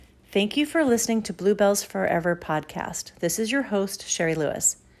Thank you for listening to Bluebells Forever podcast. This is your host, Sherry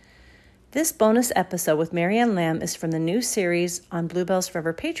Lewis. This bonus episode with Marianne Lamb is from the new series on Bluebells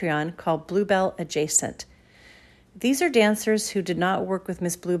Forever Patreon called Bluebell Adjacent. These are dancers who did not work with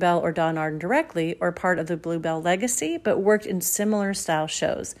Miss Bluebell or Dawn Arden directly or part of the Bluebell legacy, but worked in similar style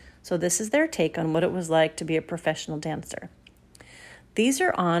shows. So this is their take on what it was like to be a professional dancer. These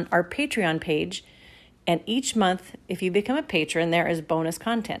are on our Patreon page, and each month, if you become a patron, there is bonus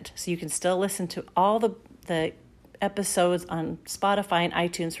content. So you can still listen to all the episodes on Spotify and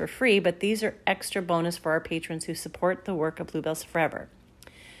iTunes for free, but these are extra bonus for our patrons who support the work of Bluebells Forever.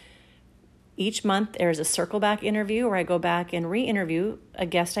 Each month, there is a circle back interview where I go back and re-interview a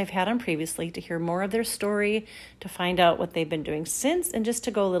guest I've had on previously to hear more of their story, to find out what they've been doing since, and just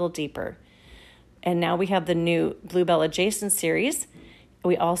to go a little deeper. And now we have the new Bluebell Adjacent series.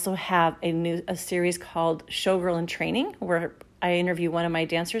 We also have a series called Showgirl in Training, where I interview one of my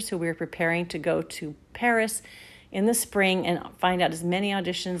dancers who we're preparing to go to Paris in the spring and find out as many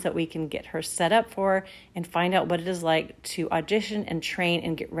auditions that we can get her set up for and find out what it is like to audition and train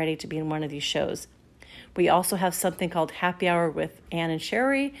and get ready to be in one of these shows. We also have something called Happy Hour with Anne and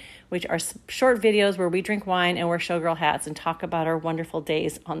Sherry, which are short videos where we drink wine and wear showgirl hats and talk about our wonderful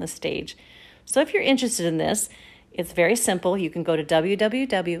days on the stage. So if you're interested in this, it's very simple. You can go to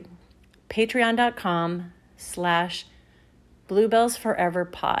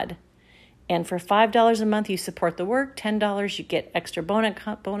www.patreon.com/bluebellsforeverpod. And for $5 a month, you support the work. $10, you get extra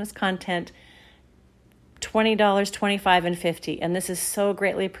bonus content. $20, $25, and $50. And this is so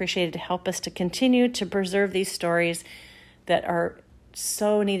greatly appreciated to help us to continue to preserve these stories that are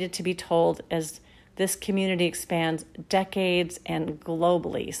so needed to be told as this community expands decades and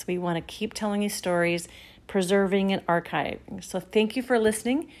globally. So we want to keep telling these stories, preserving and archiving. So thank you for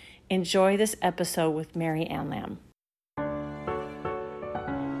listening. Enjoy this episode with Marianne Lamb.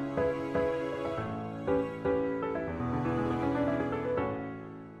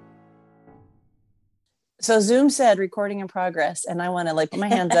 So Zoom said recording in progress, and I want to put my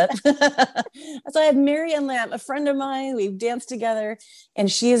hands up. So I have Marianne Lamb, a friend of mine. We've danced together, and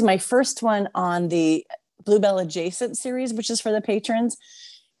she is my first one on the Bluebell Adjacent series, which is for the patrons.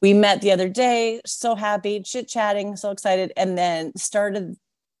 We met the other day, so happy, chit-chatting, so excited, and then started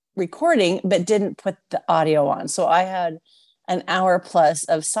recording, but didn't put the audio on. So I had an hour plus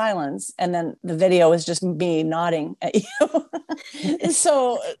of silence, and then the video was just me nodding at you.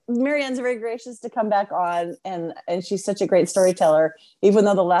 So Marianne's very gracious to come back on, and she's such a great storyteller. Even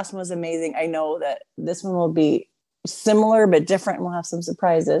though the last one was amazing, I know that this one will be similar but different, and we'll have some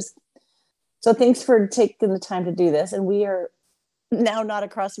surprises. So thanks for taking the time to do this. And we are now not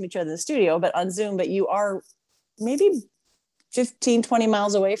across from each other in the studio, but on Zoom, but you are maybe 15, 20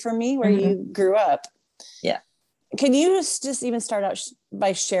 miles away from me where you grew up. Yeah. Can you just even start out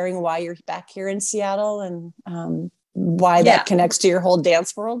by sharing why you're back here in Seattle and why that connects to your whole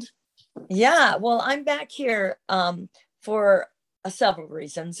dance world? Yeah, well, I'm back here for several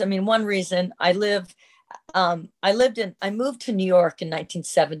reasons. I mean, one reason I moved to New York in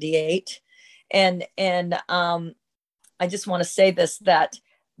 1978, and I just want to say this,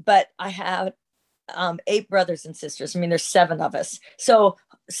 but I have 8 brothers and sisters. I mean, there's 7 of us. So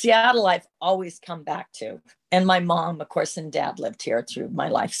Seattle, I've always come back to. And my mom, of course, and dad lived here through my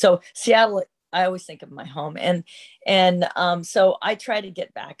life. So Seattle, I always think of my home. And so I try to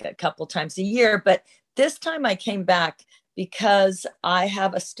get back a couple times a year. But this time I came back because I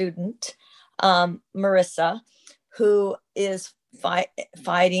have a student, Marissa, who is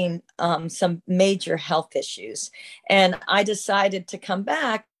fighting some major health issues. And I decided to come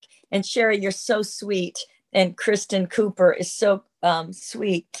back. And Sherry, you're so sweet. And Kristen Cooper is so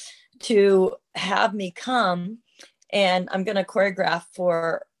sweet to have me come. And I'm going to choreograph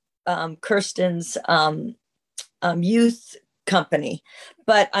for Kirsten's youth company.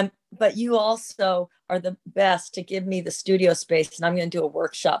 But you also are the best to give me the studio space. And I'm going to do a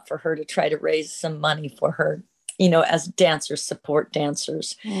workshop for her to try to raise some money for her, as dancers, support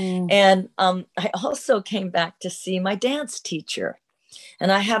dancers. And I also came back to see my dance teacher.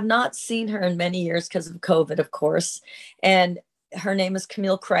 And I have not seen her in many years because of COVID, of course. And her name is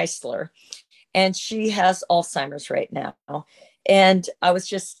Camille Chrysler. And she has Alzheimer's right now. And I was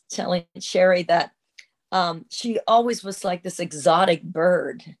just telling Sherry that she always was like this exotic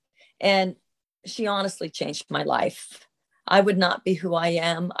bird. And she honestly changed my life. I would not be who I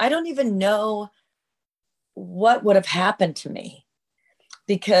am. I don't even know what would have happened to me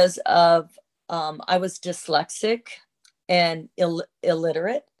because of I was dyslexic and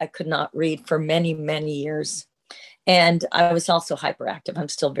illiterate. I could not read for many, many years. And I was also hyperactive. I'm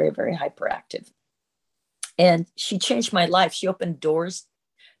still very, very hyperactive. And she changed my life. She opened doors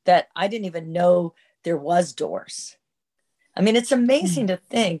that I didn't even know there was doors. I mean, it's amazing to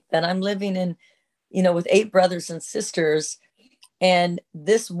think that I'm living in, with 8 brothers and sisters, and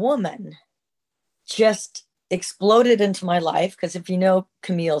this woman just exploded into my life. Because if you know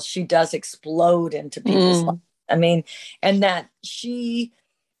Camille, she does explode into people's lives. I mean, and that she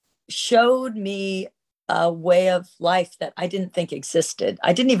showed me a way of life that I didn't think existed.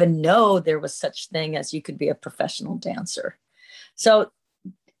 I didn't even know there was such thing as you could be a professional dancer. So,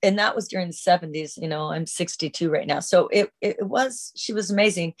 and that was during the 70s. I'm 62 right now. So she was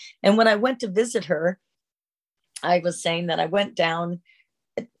amazing. And when I went to visit her, I was saying that I went down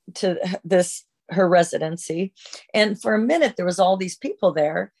to her residency, and for a minute there was all these people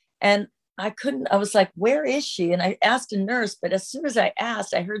there, and I was like, where is she? And I asked a nurse, but as soon as I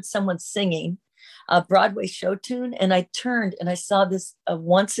asked, I heard someone singing a Broadway show tune, and I turned and I saw this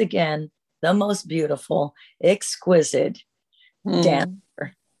once again, the most beautiful, exquisite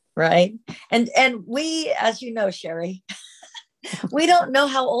dancer, right? And we, as you know, Sherry, we don't know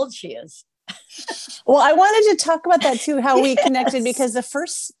how old she is. Well, I wanted to talk about that too, how we connected, because the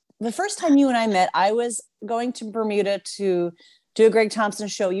first time you and I met, I was going to Bermuda to do a Greg Thompson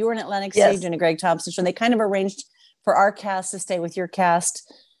show. You were in Atlantic City doing a Greg Thompson show. And they kind of arranged for our cast to stay with your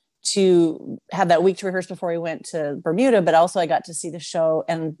cast to have that week to rehearse before we went to Bermuda. But also I got to see the show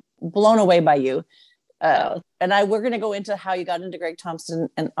and blown away by you. And we're going to go into how you got into Greg Thompson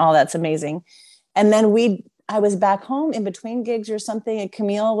and all that's amazing. And then I was back home in between gigs or something, and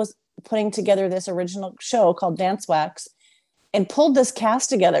Camille was putting together this original show called Dance Wax and pulled this cast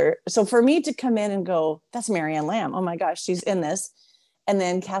together. So for me to come in and go, that's Marianne Lamb. Oh my gosh, she's in this. And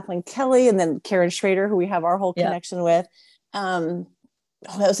then Kathleen Kelly, and then Karen Schrader, who we have our whole connection with. That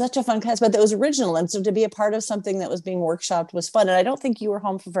was such a fun cast, but that was original. And so to be a part of something that was being workshopped was fun. And I don't think you were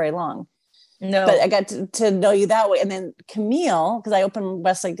home for very long. No. But I got to know you that way. And then Camille, because I opened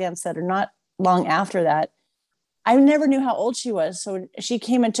Westlake Dance Center not long after that, I never knew how old she was. So she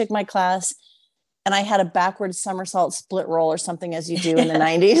came and took my class, and I had a backwards somersault split roll or something, as you do in the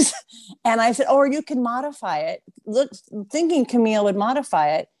 90s. And I said, or you can modify it. Look, thinking Camille would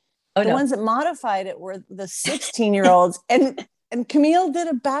modify it. The ones that modified it were the 16-year-olds. and Camille did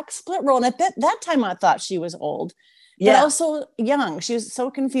a back split roll. And at that time, I thought she was old, but also young. She was so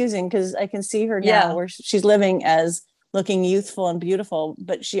confusing, because I can see her now where she's living as looking youthful and beautiful,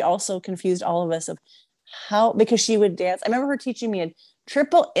 but she also confused all of us of because she would dance. I remember her teaching me a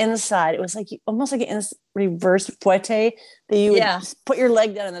triple inside. It was like almost like an reverse fouette that you would put your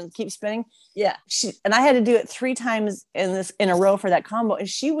leg down and then keep spinning. Yeah. And I had to do it 3 times in a row for that combo. And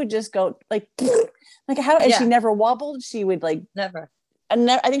she would just go like how, and she never wobbled. She would never.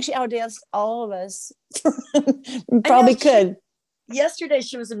 I think she outdanced all of us. Probably could. Yesterday,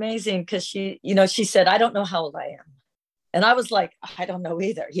 she was amazing, because she said, I don't know how old I am. And I was like, I don't know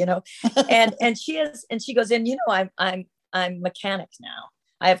either, and she goes, and I'm mechanic now.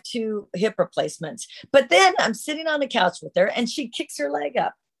 I have 2 hip replacements. But then I'm sitting on the couch with her, and she kicks her leg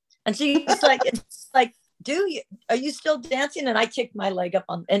up, and she's like, are you still dancing? And I kicked my leg up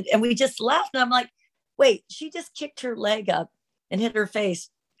and we just laughed. And I'm like, wait, she just kicked her leg up and hit her face,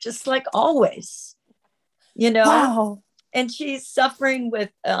 just like always, Wow. And she's suffering with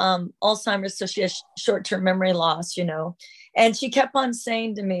Alzheimer's, so she has short-term memory loss, And she kept on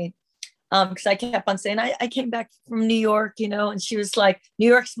saying to me, because I kept on saying, I came back from New York, and she was like, New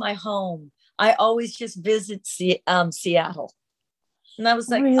York's my home. I always just visit Seattle. And I was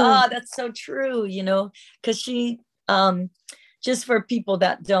like, really? That's so true, because she, just for people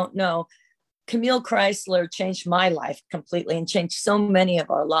that don't know, Camille Chrysler changed my life completely and changed so many of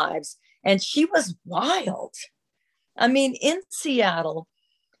our lives. And she was wild. I mean, in Seattle,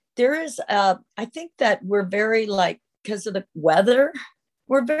 there is, I think that we're very because of the weather,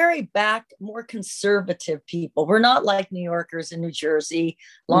 we're very more conservative people. We're not like New Yorkers in New Jersey,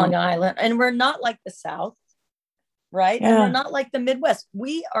 Long Island, and we're not like the South, right? Yeah. And we're not like the Midwest.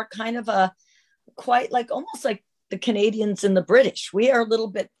 We are kind of quite almost like the Canadians and the British. We are a little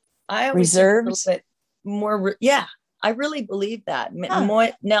bit, I always reserved, a little bit more. I really believe that. More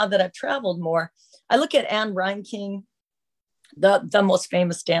now that I've traveled more. I look at Anne Reinking, the most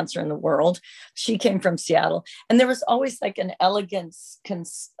famous dancer in the world. She came from Seattle, and there was always an elegance,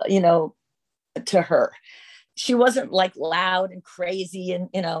 to her. She wasn't loud and crazy, and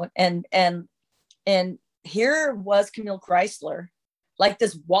here was Camille Chrysler,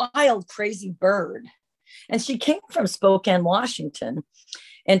 this wild, crazy bird. And she came from Spokane, Washington,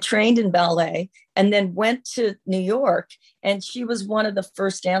 and trained in ballet, and then went to New York. And she was one of the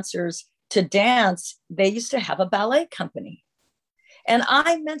first dancers to dance. They used to have a ballet company. And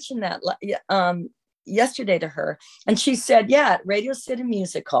I mentioned that yesterday to her, and she said, yeah, at Radio City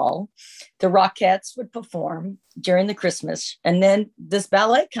Music Hall, the Rockettes would perform during the Christmas, and then this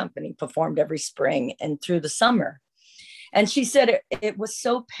ballet company performed every spring and through the summer. And she said it was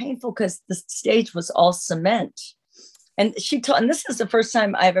so painful because the stage was all cement. And and this is the first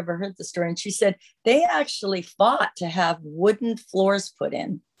time I've ever heard the story. And she said they actually fought to have wooden floors put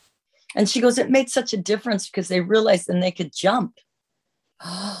in. And she goes, it made such a difference because they realized then they could jump.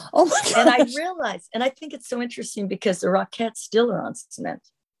 Oh my God. And I realized, and I think it's so interesting because the Rockettes still are on cement.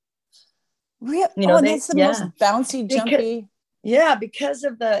 Really? That's the most bouncy, jumpy. Because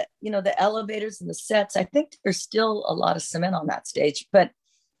of the, the elevators and the sets, I think there's still a lot of cement on that stage.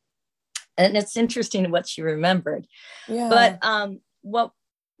 And it's interesting what she remembered. Yeah. But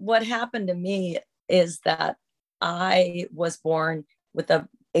what happened to me is that I was born with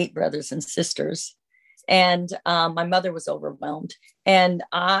 8 brothers and sisters. And my mother was overwhelmed. And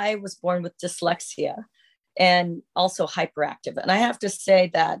I was born with dyslexia and also hyperactive. And I have to say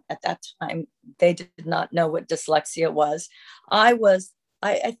that at that time, they did not know what dyslexia was. I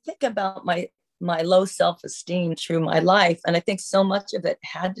think about my low self-esteem through my life. And I think so much of it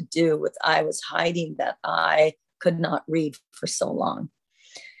had to do with I was hiding that I could not read for so long,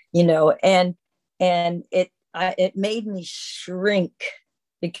 and it made me shrink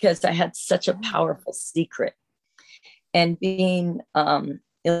because I had such a powerful secret. And being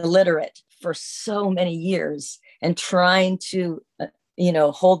illiterate for so many years and trying to,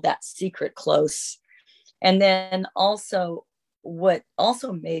 hold that secret close. And then also, what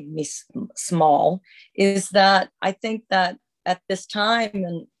also made me small is that I think that at this time,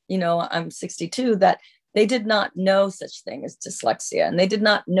 and, I'm 62, that they did not know such thing as dyslexia, and they did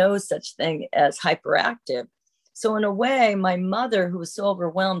not know such thing as hyperactive. So in a way, my mother, who was so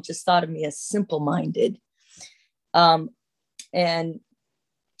overwhelmed, just thought of me as simple-minded. And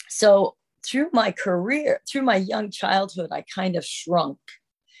so through my career, through my young childhood, I kind of shrunk.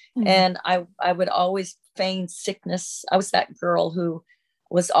 Mm-hmm. And I would always feign sickness. I was that girl who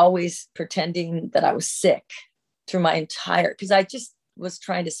was always pretending that I was sick through my because I just was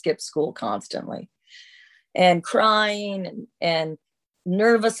trying to skip school constantly and crying and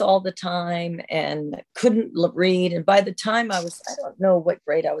nervous all the time and couldn't read. And by the time I don't know what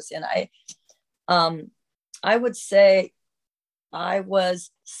grade I was in, I would say I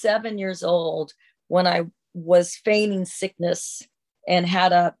was 7 years old when I was feigning sickness and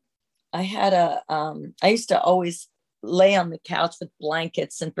I used to always lay on the couch with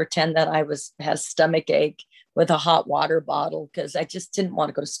blankets and pretend that I had a stomach ache with a hot water bottle because I just didn't want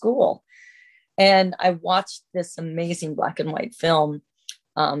to go to school. And I watched this amazing black and white film,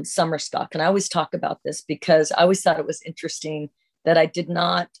 Summer Stock. And I always talk about this because I always thought it was interesting that I did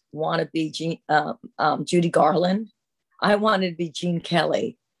not want to be Judy Garland. I wanted to be Gene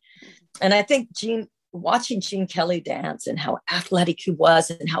Kelly. And I think watching Gene Kelly dance and how athletic he was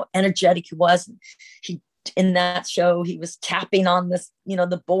and how energetic he was. In that show, he was tapping on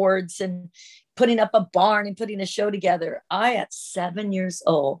the boards and putting up a barn and putting a show together. I, at 7 years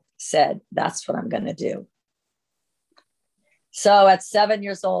old, said, that's what I'm going to do. So at 7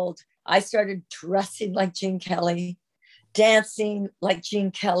 years old, I started dressing like Gene Kelly, dancing like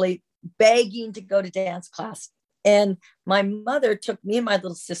Gene Kelly, begging to go to dance class. And my mother took me and my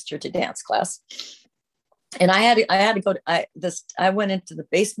little sister to dance class. And I had to go I went into the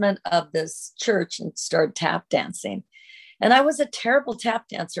basement of this church and started tap dancing. And I was a terrible tap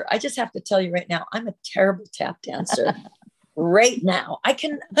dancer. I just have to tell you right now, I'm a terrible tap dancer right now. I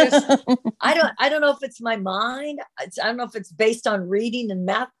don't know if it's my mind. I don't know if it's based on reading and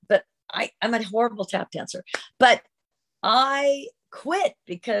math, but I'm a horrible tap dancer. But I quit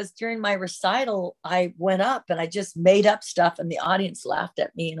because during my recital, I went up and I just made up stuff and the audience laughed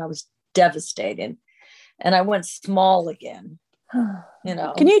at me and I was devastated. And I went small again,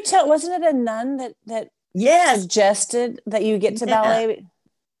 Can you tell, wasn't it a nun that yes, suggested that you get to ballet?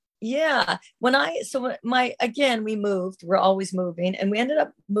 Yeah. We moved, we're always moving, and we ended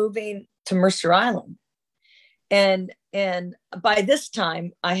up moving to Mercer Island. And by this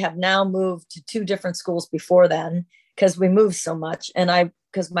time I have now moved to 2 different schools before then, because we moved so much. And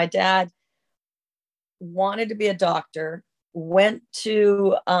because my dad wanted to be a doctor, went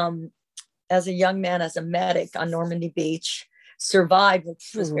to, as a young man, as a medic on Normandy Beach, survived,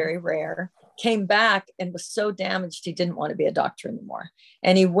 which was very rare, came back and was so damaged he didn't want to be a doctor anymore.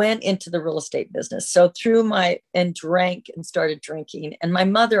 And he went into the real estate business. So drank and started drinking. And my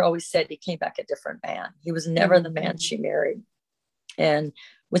mother always said he came back a different man. He was never the man she married. And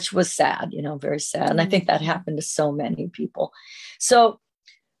which was sad, very sad. And I think that happened to so many people. So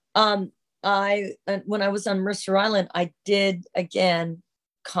when I was on Mercer Island, I did again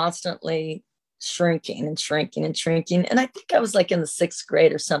constantly shrinking and shrinking and shrinking. And I think I was like in the 6th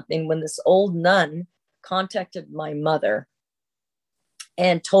grade or something when this old nun contacted my mother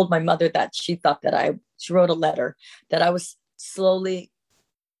and told my mother that she thought that she wrote a letter that I was slowly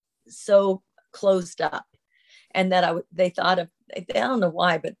so closed up, and that they thought of, I don't know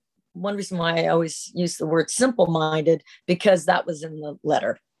why, but one reason why I always use the word simple-minded, because that was in the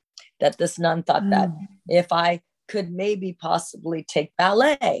letter, that this nun thought that if I could maybe possibly take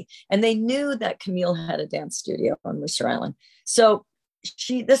ballet, and they knew that Camille had a dance studio on Mercer Island. So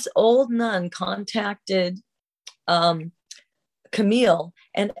this old nun contacted Camille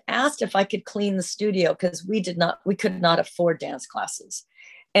and asked if I could clean the studio, because we could not afford dance classes.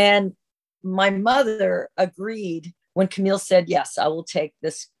 And my mother agreed when Camille said, yes, I will take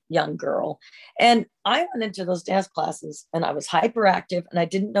this young girl. And I went into those dance classes and I was hyperactive and I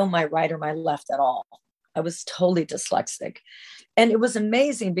didn't know my right or my left at all. I was totally dyslexic. And it was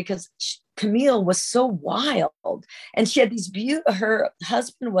amazing because Camille was so wild, and she had these her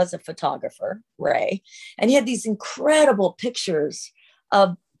husband was a photographer, Ray, and he had these incredible pictures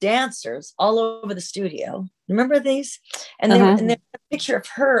of dancers all over the studio. Remember these? And there was a picture of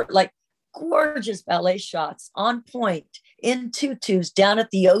her, like gorgeous ballet shots on point in tutus down at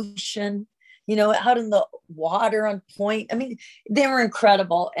the ocean, out in the water on point. I mean, they were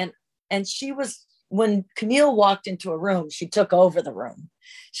incredible. And she was, when Camille walked into a room, she took over the room.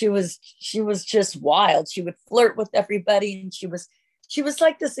 She was just wild. She would flirt with everybody, and she was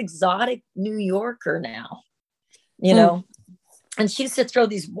like this exotic New Yorker now, and she used to throw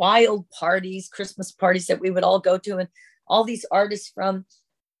these wild parties, Christmas parties that we would all go to. And all these artists from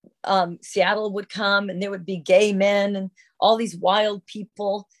Seattle would come, and there would be gay men and all these wild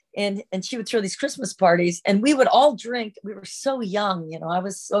people. And she would throw these Christmas parties, and we would all drink. We were so young, I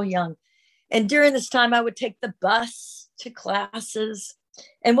was so young. And during this time, I would take the bus to classes.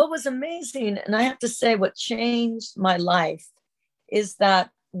 And what was amazing, and I have to say what changed my life, is that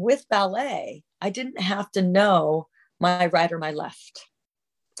with ballet, I didn't have to know my right or my left.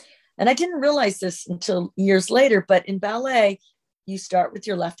 And I didn't realize this until years later, but in ballet, you start with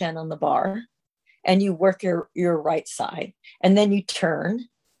your left hand on the bar and you work your right side, and then you turn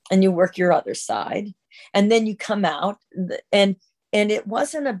and you work your other side, and then you come out. And it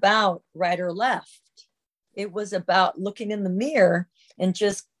wasn't about right or left. It was about looking in the mirror and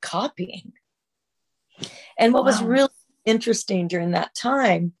just copying. And what was really interesting during that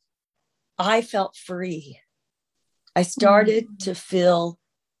time, I felt free. I started to feel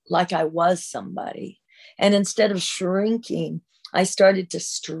like I was somebody. And instead of shrinking, I started to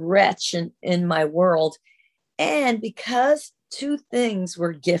stretch in my world. And because two things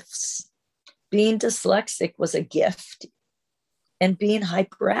were gifts, being dyslexic was a gift, and being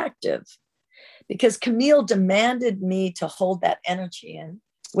hyperactive, because Camille demanded me to hold that energy in,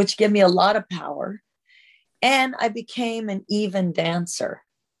 which gave me a lot of power. And I became an even dancer.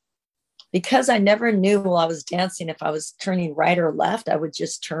 Because I never knew while I was dancing if I was turning right or left, I would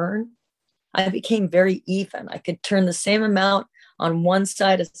just turn. I became very even. I could turn the same amount on one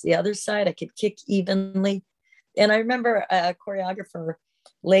side as the other side. I could kick evenly. And I remember a choreographer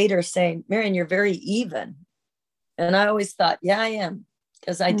later saying, Marian, you're very even. And I always thought, yeah, I am,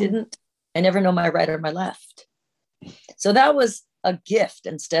 because I never know my right or my left. So that was a gift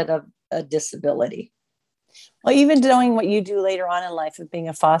instead of a disability. Well, even knowing what you do later on in life of being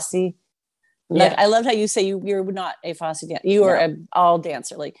a Fosse, like, I loved how you say you're not a Fosse dancer. You are an all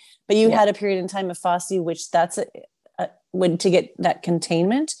dancer, but you had a period in time of Fosse, which that's when to get that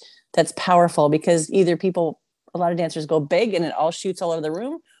containment, that's powerful, because either a lot of dancers go big and it all shoots all over the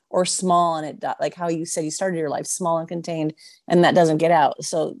room, or small and it, like how you said you started your life small and contained, and that doesn't get out.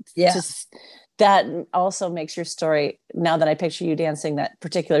 So that also makes your story, now that I picture you dancing that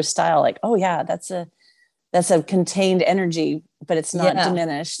particular style, like, oh yeah, that's a contained energy, but it's not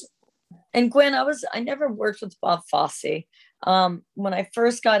diminished. And Gwen, I never worked with Bob Fosse. When I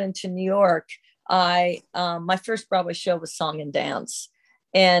first got into New York, my first Broadway show was Song and Dance.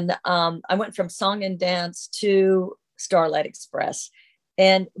 And I went from Song and Dance to Starlight Express.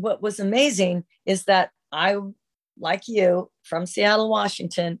 And what was amazing is that I, like you, from Seattle,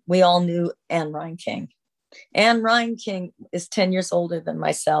 Washington, we all knew Anne Reinking. Anne Reinking is 10 years older than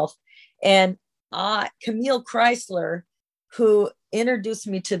myself. And Camille Chrysler, who introduced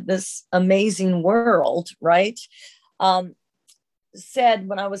me to this amazing world, right? Said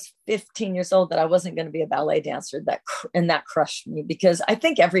when I was 15 years old that I wasn't going to be a ballet dancer, and that crushed me, because I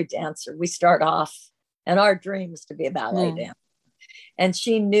think every dancer, we start off and our dream is to be a ballet dancer. And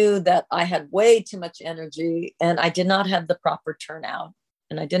she knew that I had way too much energy, and I did not have the proper turnout,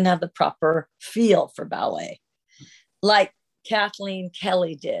 and I didn't have the proper feel for ballet. Like Kathleen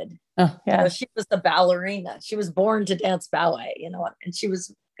Kelly did. Oh, yeah. You know, she was the ballerina. She was born to dance ballet, you know, and she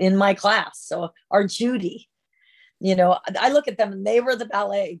was in my class. So our Judy, you know, I look at them and they were the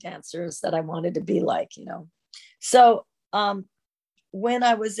ballet dancers that I wanted to be like, you know. So when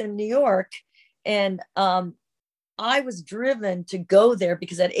I was in New York and I was driven to go there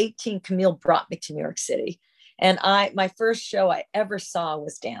because at 18, Camille brought me to New York City. And my first show I ever saw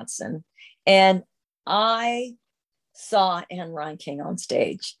was Dancing. And I saw Anne Reinking on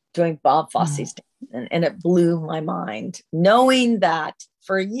stage doing Bob Fosse's Dancing, and it blew my mind, knowing that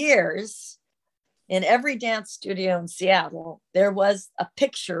for years, in every dance studio in Seattle, there was a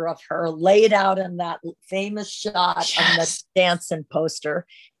picture of her laid out in that famous shot on the Dancing poster.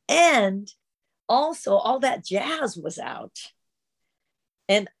 And also all that jazz was out.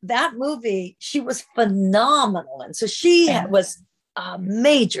 And that movie, she was phenomenal. And so she was a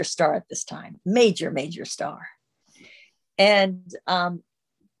major star at this time, major star. And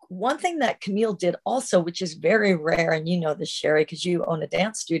one thing that Camille did also, which is very rare, and you know this, Sherry, because you own a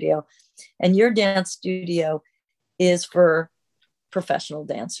dance studio, and your dance studio is for professional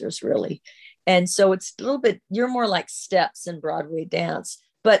dancers, really. And so it's a little bit, you're more like Steps in Broadway dance,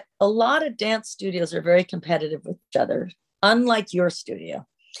 but a lot of dance studios are very competitive with each other, unlike your studio.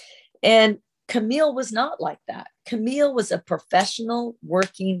 And Camille was not like that. Camille was a professional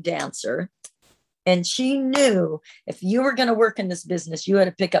working dancer. And she knew if you were going to work in this business, you had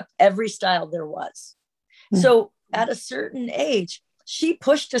to pick up every style there was. Mm-hmm. So at a certain age, she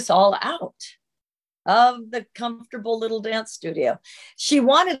pushed us all out of the comfortable little dance studio. She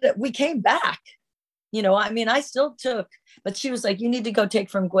wanted it. We came back. You know, I mean, I still took, but she was like, you need to go take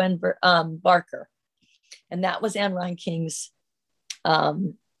from Gwen Barker. And that was Anne Reinking's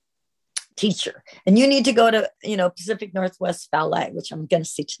teacher. And you need to go to, you know, Pacific Northwest Ballet, which I'm going to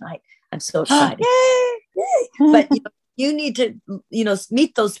see tonight. I'm so excited. Yay! But you need to, you know,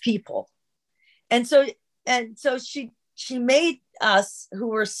 meet those people. And so she made us, who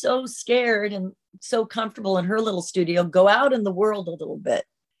were so scared and so comfortable in her little studio, go out in the world a little bit,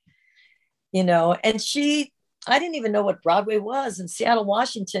 you know. And I didn't even know what Broadway was in Seattle,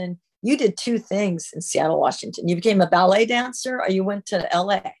 Washington. You did two things in Seattle, Washington. You became a ballet dancer, or you went to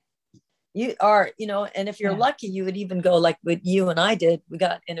LA. You are, you know, and if you're lucky, you would even go like what you and I did. We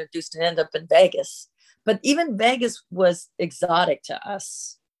got introduced and ended up in Vegas. But even Vegas was exotic to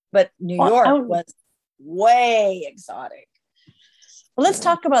us. But New York was way exotic. Well, let's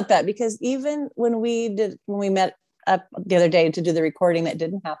talk about that, because even when we met up the other day to do the recording that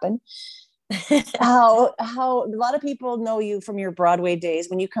didn't happen, how a lot of people know you from your Broadway days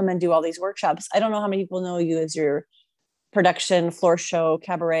when you come and do all these workshops. I don't know how many people know you as your production, floor show,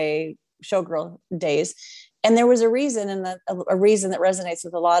 cabaret, showgirl days. And there was a reason, and a reason that resonates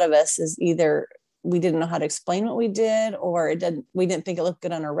with a lot of us is either we didn't know how to explain what we did, or we didn't think it looked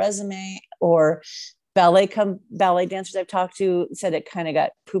good on our resume, or ballet dancers I've talked to said it kind of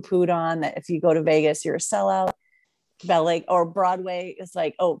got poo-pooed on, that if you go to Vegas, you're a sellout. Ballet or Broadway is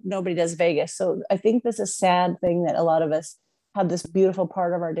like, oh, nobody does Vegas. So I think this is a sad thing that a lot of us have this beautiful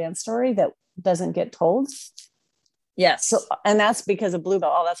part of our dance story that doesn't get told. Yes. So, and that's because of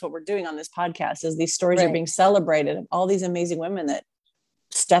Bluebell. Oh, that's what we're doing on this podcast, is these stories are being celebrated, and all these amazing women that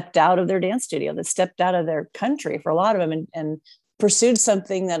stepped out of their dance studio, that stepped out of their country for a lot of them, and pursued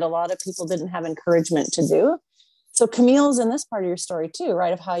something that a lot of people didn't have encouragement to do. So Camille's in this part of your story too,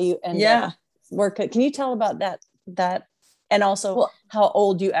 right? Of how you ended up work. Can you tell about that? And also how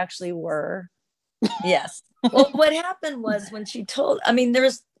old you actually were? Yes. Well, what happened was when she told, I mean, there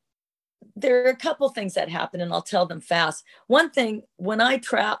are a couple things that happened, and I'll tell them fast. One thing, when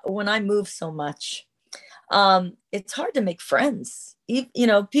I move so much, it's hard to make friends. You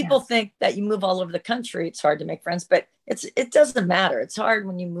know, people think that you move all over the country, it's hard to make friends, but it doesn't matter. It's hard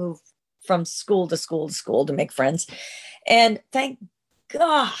when you move from school to school to school to make friends. And thank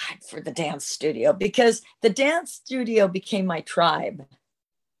God for the dance studio, because the dance studio became my tribe.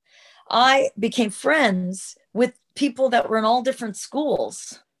 I became friends with people that were in all different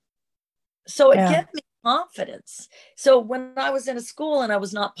schools. So it gave me confidence. So when I was in a school and I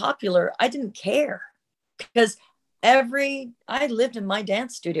was not popular, I didn't care, because I lived in my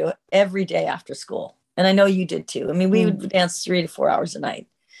dance studio every day after school. And I know you did too. I mean, we would dance 3 to 4 hours a night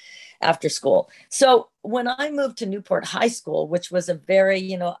after school. So when I moved to Newport High School, which was a very,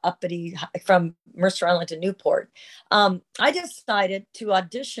 you know, uppity, from Mercer Island to Newport, I decided to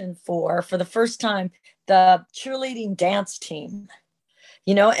audition for the first time, the cheerleading dance team,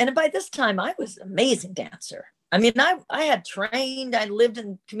 you know. And by this time I was an amazing dancer. I mean, I had trained, I lived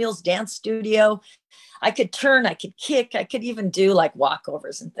in Camille's dance studio. I could turn, I could kick, I could even do like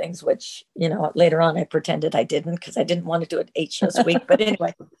walkovers and things, which, you know, later on I pretended I didn't because I didn't want to do it 8 shows a week. But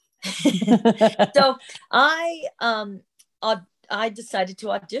anyway, so I decided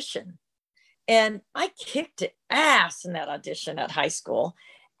to audition, and I kicked ass in that audition at high school.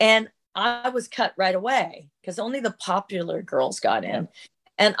 And I was cut right away because only the popular girls got in.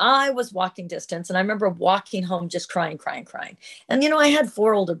 And I was walking distance. And I remember walking home just crying. And, you know, I had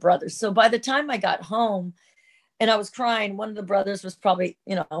 4 older brothers. So by the time I got home and I was crying, one of the brothers was probably,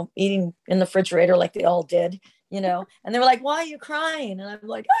 you know, eating in the refrigerator like they all did, you know, and they were like, why are you crying? And I'm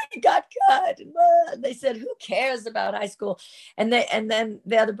like, I got cut. And they said, who cares about high school? And then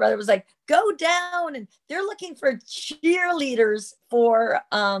the other brother was like, go down. And they're looking for cheerleaders for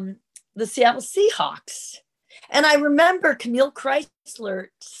the Seattle Seahawks. And I remember Camille Chrysler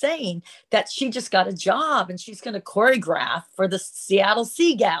saying that she just got a job and she's going to choreograph for the Seattle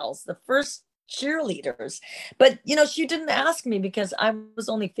Seagals, the first cheerleaders. But, you know, she didn't ask me because I was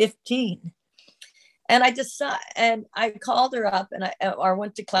only 15. And I called her up and I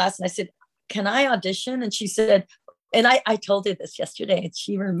went to class and I said, can I audition? And she said, and I told her this yesterday and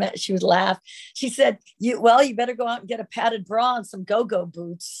she would laugh. She said, you better go out and get a padded bra and some go-go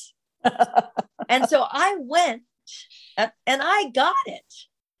boots. And so I went and I got it.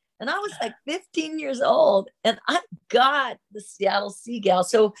 And I was like 15 years old and I got the Seattle Seagal.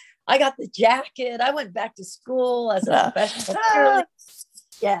 So I got the jacket. I went back to school as a professional cheerleader.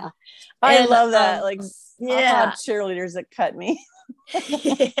 Yeah. I love that. Like, yeah, cheerleaders that cut me.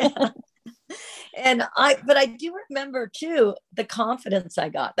 Yeah. But I do remember too, the confidence I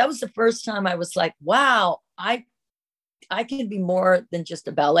got. That was the first time I was like, wow, I can be more than just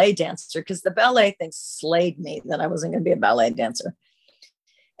a ballet dancer, because the ballet thing slayed me that I wasn't going to be a ballet dancer.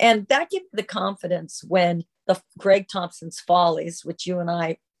 And that gave me the confidence when the Greg Thompson's Follies, which you and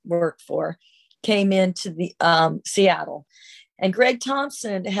I worked for, came into the Seattle. And Greg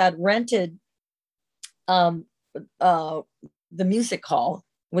Thompson had rented the music hall,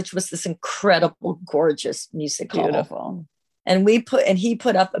 which was this incredible, gorgeous music hall. Beautiful. And he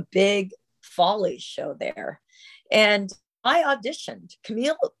put up a big Follies show there. And I auditioned.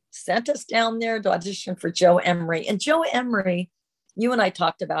 Camille sent us down there to audition for Jo Emery. And Jo Emery, you and I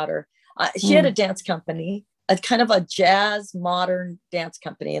talked about her. She had a dance company, a kind of a jazz modern dance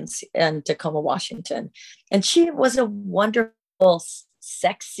company in Tacoma, Washington. And she was a wonderful,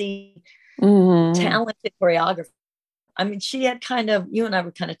 sexy, talented choreographer. I mean, she had you and I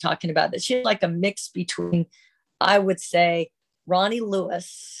were kind of talking about that. She had like a mix between, I would say, Ronnie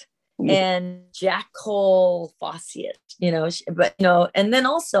Lewis and Jack Cole Fossiett, and then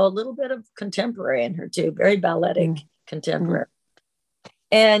also a little bit of contemporary in her too, very balletic contemporary.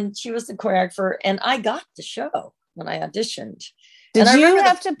 And she was the choreographer, and I got the show when I auditioned. Did you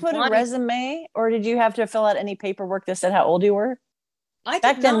have to put a resume, or did you have to fill out any paperwork that said how old you were?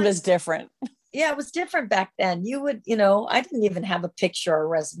 Back then it was different. Yeah, it was different back then. You would, I didn't even have a picture or a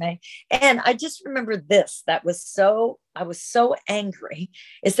resume. And I just remember this, I was so angry,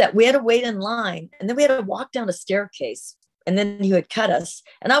 is that we had to wait in line and then we had to walk down a staircase and then you had cut us.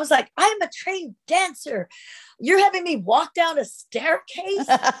 And I was like, I'm a trained dancer. You're having me walk down a staircase?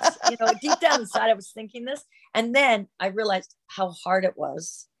 Deep down inside, I was thinking this. And then I realized how hard it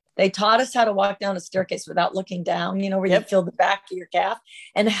was. They taught us how to walk down a staircase without looking down, where you feel the back of your calf,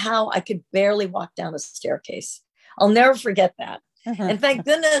 and how I could barely walk down a staircase. I'll never forget that. And thank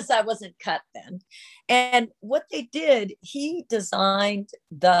goodness I wasn't cut then. And what they did, he designed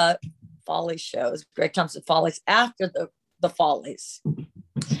the Follies shows, Greg Thompson Follies, after the Follies.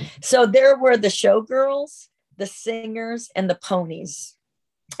 So there were the showgirls, the singers, and the ponies.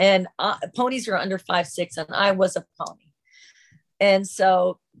 And ponies were under 5'6", and I was a pony. And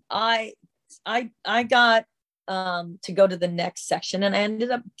so I got to go to the next section, and I ended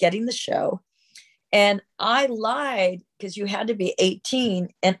up getting the show. And I lied because you had to be 18.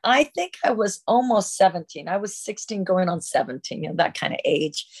 And I think I was almost 17. I was 16 going on 17, that kind of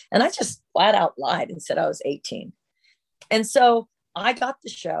age. And I just flat out lied and said I was 18. And so I got the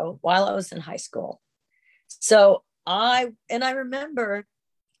show while I was in high school. So I remember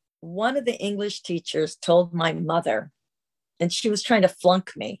one of the English teachers told my mother, and she was trying to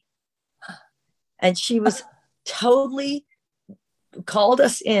flunk me. And she was totally called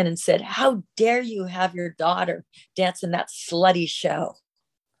us in and said, how dare you have your daughter dance in that slutty show?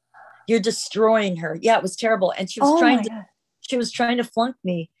 You're destroying her. Yeah, it was terrible. And she was trying to flunk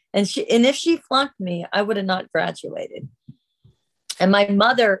me. And if she flunked me, I would have not graduated. And my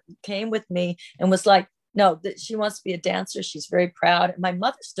mother came with me and was like, no, she wants to be a dancer. She's very proud. And my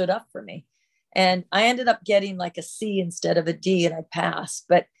mother stood up for me. And I ended up getting like a C instead of a D, and I passed.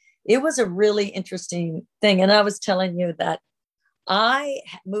 But it was a really interesting thing. And I was telling you that I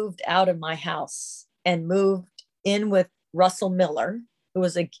moved out of my house and moved in with Russell Miller, who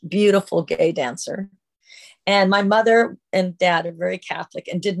was a beautiful gay dancer. And my mother and dad are very Catholic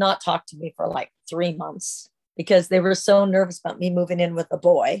and did not talk to me for like 3 months because they were so nervous about me moving in with a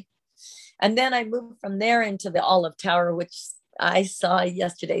boy. And then I moved from there into the Olive Tower, which I saw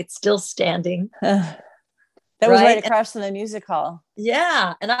yesterday. It's still standing. That was right across from the music hall.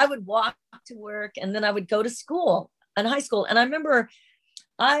 Yeah. And I would walk to work, and then I would go to school and high school. And I remember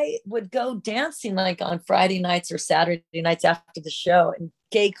I would go dancing like on Friday nights or Saturday nights after the show in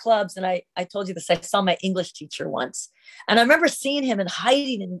gay clubs. And I told you this, I saw my English teacher once. And I remember seeing him and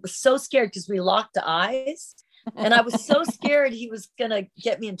hiding, and was so scared because we locked eyes. And I was so scared he was going to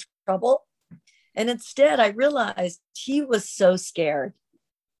get me in trouble. And instead I realized he was so scared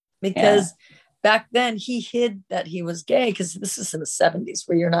because back then he hid that he was gay, because this is in the 70s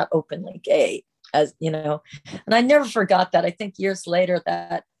where you're not openly gay, as you know. And I never forgot that. I think years later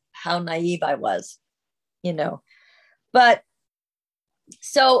that how naive I was, you know. But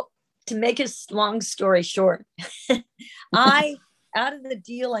so to make a long story short, out of the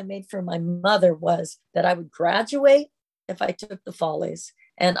deal I made for my mother was that I would graduate if I took the Follies,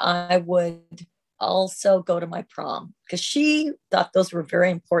 and I would also go to my prom, because she thought those were very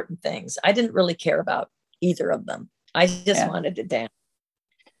important things. I didn't really care about either of them. I just wanted to dance.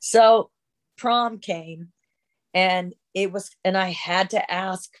 So prom came, and I had to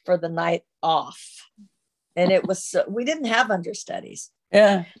ask for the night off. And it was, we didn't have understudies.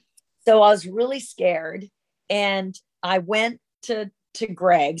 Yeah. So I was really scared. And I went to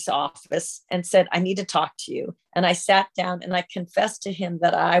Greg's office and said, I need to talk to you. And I sat down and I confessed to him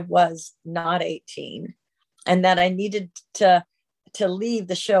that I was not 18 and that I needed to leave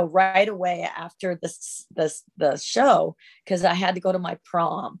the show right away after the show, because I had to go to my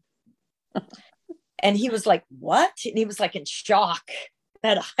prom. And he was like, what? And he was like in shock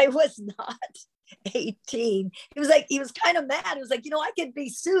that I was not 18. He was kind of mad. He was like, I could be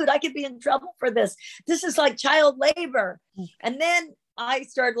sued. I could be in trouble for this. This is like child labor. And then I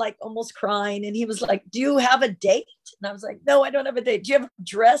started like almost crying. And he was like, do you have a date? And I was like, no, I don't have a date. Do you have a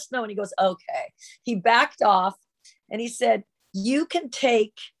dress? No. And he goes, okay. He backed off and he said, you can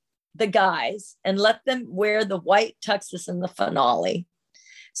take the guys and let them wear the white tuxes in the finale.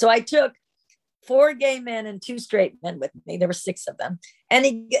 So I took 4 gay men and 2 straight men with me. There were 6 of them. And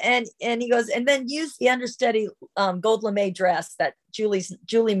he goes, and then use the understudy gold lame dress that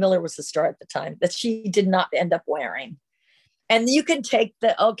Julie Miller was the star at the time, that she did not end up wearing. And you can take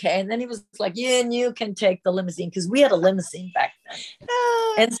okay. And then he was like, yeah, and you can take the limousine, because we had a limousine back then.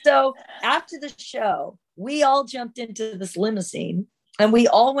 And so after the show, we all jumped into this limousine and we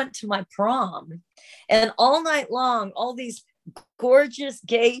all went to my prom. And all night long, all these gorgeous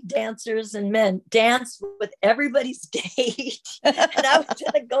gay dancers and men danced with everybody's date. And I was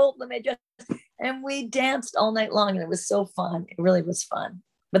in a gold lame dress, and we danced all night long, and it was so fun. It really was fun.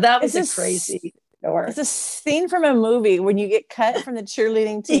 But that was a crazy story. It's a scene from a movie when you get cut from the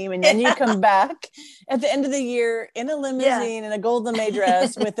cheerleading team and then you come back at the end of the year in a limousine in a gold lame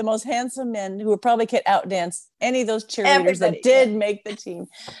dress with the most handsome men who would probably could outdance any of those cheerleaders that did make the team.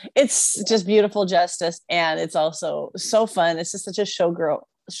 It's just beautiful justice, and it's also so fun. It's just such a show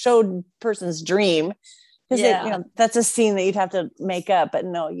person's dream, because that's a scene that you'd have to make up, but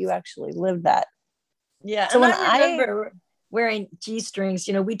no, you actually lived that. Yeah. So when I remember wearing G-strings,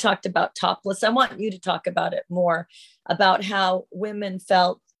 we talked about topless. I want you to talk about it more, about how women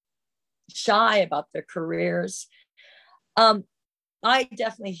felt shy about their careers. I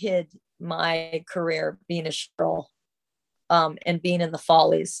definitely hid my career being a girl and being in the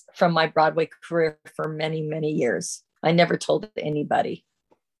Follies from my Broadway career for many, many years. I never told anybody.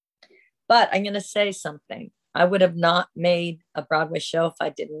 But I'm going to say something. I would have not made a Broadway show if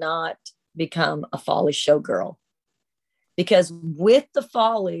I did not become a Follies showgirl. Because with the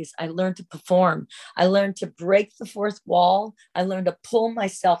Follies, I learned to perform. I learned to break the fourth wall. I learned to pull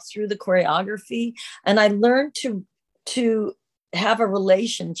myself through the choreography. And I learned to have a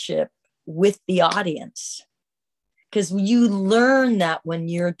relationship with the audience. Because you learn that when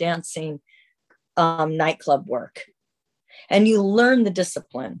you're dancing nightclub work. And you learn the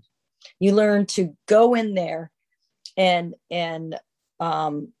discipline. You learn to go in there and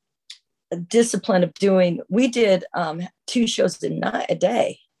discipline of doing. We did 2 shows a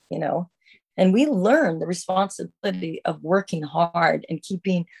day, and we learned the responsibility of working hard and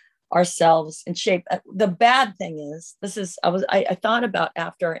keeping ourselves in shape. The bad thing is, I thought about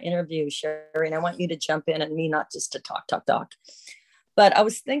after our interview, Sherry, and I want you to jump in and me not just to talk. But I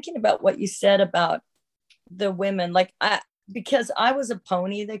was thinking about what you said about the women, because I was a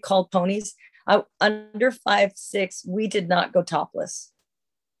pony, they called ponies. Under 5'6", we did not go topless.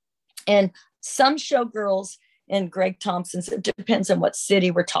 And some showgirls in Greg Thompson's, it depends on what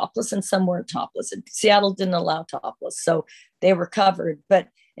city, were topless, and some weren't topless. And Seattle didn't allow topless, so they were covered. But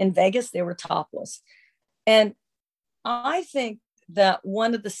in Vegas, they were topless. And I think that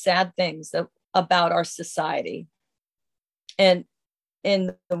one of the sad things about our society and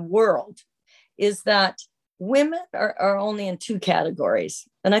in the world is that women are only in two categories.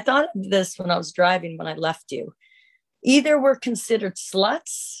 And I thought of this when I was driving when I left you. Either we're considered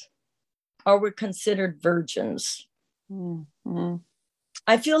sluts or we're considered virgins. Mm-hmm.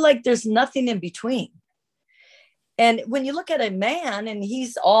 I feel like there's nothing in between. And when you look at a man and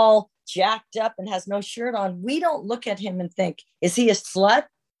he's all jacked up and has no shirt on, we don't look at him and think, is he a slut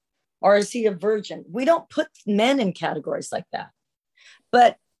or is he a virgin? We don't put men in categories like that.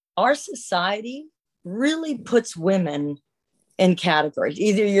 But our society really puts women in categories.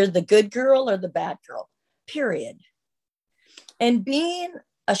 Either you're the good girl or the bad girl, period. And being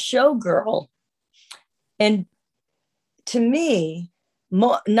a showgirl, and to me,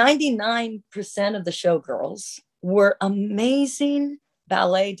 99% of the showgirls were amazing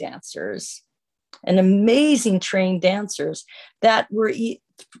ballet dancers and amazing trained dancers that were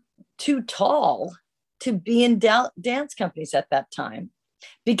too tall to be in dance companies at that time,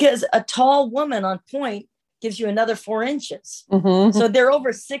 because a tall woman on point gives you another 4 inches. Mm-hmm. So they're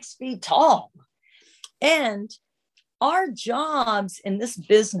over 6 feet tall. And our jobs in this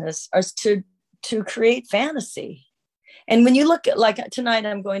business are to create fantasy. And when you look at, like tonight,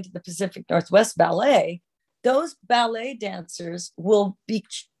 I'm going to the Pacific Northwest Ballet, those ballet dancers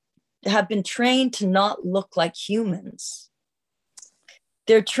have been trained to not look like humans.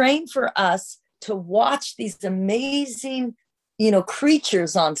 They're trained for us to watch these amazing,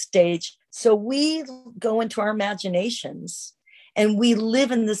 creatures on stage. So we go into our imaginations and we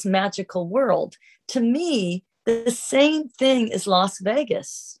live in this magical world. To me, the same thing is Las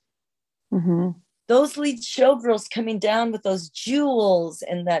Vegas. Mm-hmm. Those lead showgirls coming down with those jewels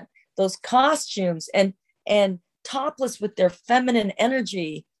and those costumes and topless with their feminine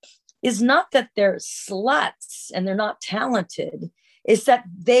energy is not that they're sluts and they're not talented. It's that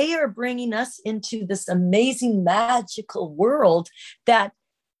they are bringing us into this amazing magical world that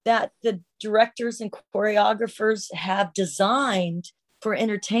the directors and choreographers have designed for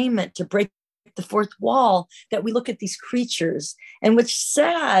entertainment, to break the fourth wall, that we look at these creatures. And what's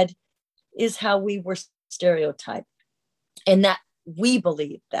sad is how we were stereotyped, and that we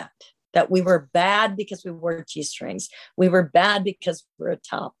believed that we were bad because we wore G-strings. We were bad because we were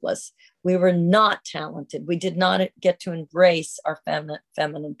topless. We were not talented. We did not get to embrace our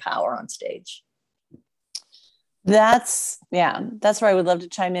feminine power on stage. That's where I would love to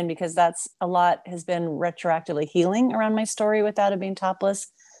chime in, because that's a lot has been retroactively healing around my story without it being topless,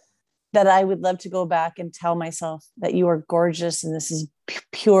 that I would love to go back and tell myself that you are gorgeous and this is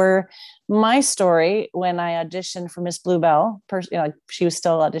pure. My story, when I auditioned for Miss Bluebell, she was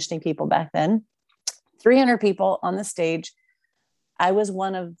still auditioning people back then, 300 people on the stage. I was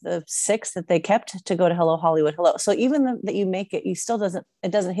one of the 6 that they kept to go to Hello Hollywood Hello. So even though that you make it,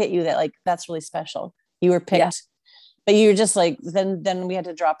 it doesn't hit you that like, that's really special. You were picked. Yeah. But you're just like, then we had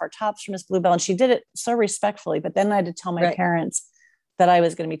to drop our tops for Miss Bluebell, and she did it so respectfully. But then I had to tell my parents that I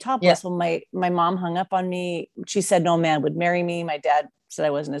was going to be topless. Yeah. Well, my mom hung up on me. She said no man would marry me. My dad said I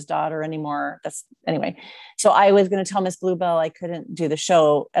wasn't his daughter anymore. Anyway. So I was going to tell Miss Bluebell I couldn't do the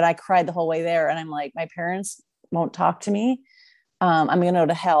show, and I cried the whole way there. And I'm like, my parents won't talk to me. I'm going to go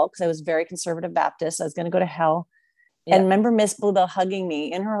to hell, because I was very conservative Baptist. I was going to go to hell. Yeah. And remember Miss Bluebell hugging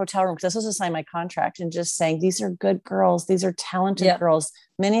me in her hotel room, because this was to sign my contract, and just saying, these are good girls. These are talented girls.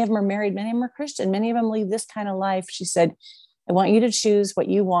 Many of them are married. Many of them are Christian. Many of them lead this kind of life. She said, I want you to choose what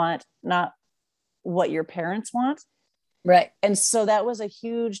you want, not what your parents want. Right. And so that was a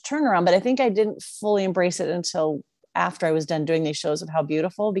huge turnaround, but I think I didn't fully embrace it until after I was done doing these shows of How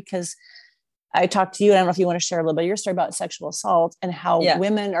Beautiful, because I talked to you, and I don't know if you want to share a little bit of your story about sexual assault and how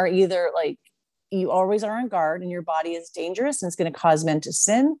women are either like, you always are on guard and your body is dangerous and it's going to cause men to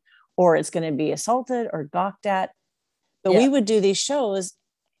sin, or it's going to be assaulted or gawked at. But we would do these shows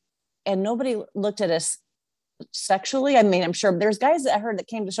and nobody looked at us sexually. I mean, I'm sure there's guys that I heard that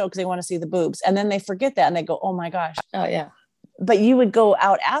came to the show because they want to see the boobs, and then they forget that and they go, oh my gosh. Oh yeah. But you would go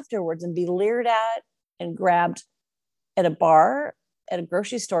out afterwards and be leered at and grabbed at a bar, at a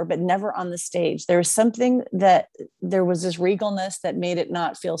grocery store, but never on the stage. There was something that there was this regalness that made it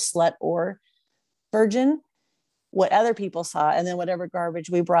not feel slut or virgin, what other people saw, and then whatever garbage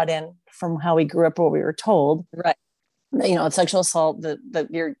we brought in from how we grew up or what we were told. Right. sexual assault,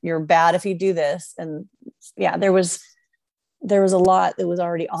 that you're bad if you do this. And yeah, there was a lot that was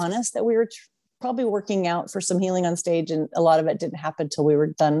already honest that we were probably working out for some healing on stage. And a lot of it didn't happen till we were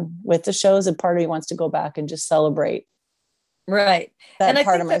done with the shows. And part of me wants to go back and just celebrate. Right. That and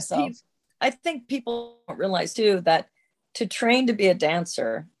part of myself. I think people don't realize too, that to train to be a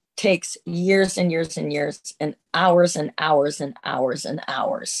dancer takes years and years and years and hours and hours and hours and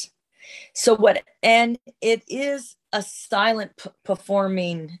hours. And it is a silent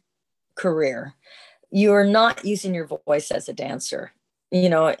performing career. You're not using your voice as a dancer.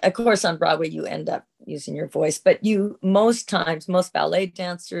 Of course, on Broadway, you end up using your voice, but most ballet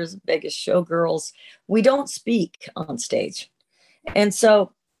dancers, biggest showgirls, we don't speak on stage. And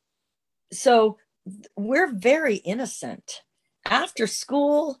so we're very innocent. After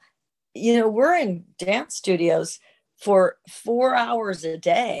school, we're in dance studios for 4 hours a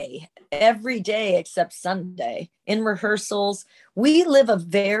day, every day except Sunday, in rehearsals. We live a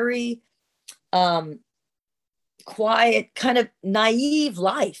very quiet, kind of naive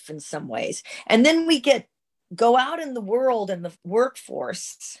life in some ways. And then we go out in the world and the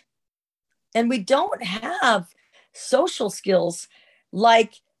workforce, and we don't have social skills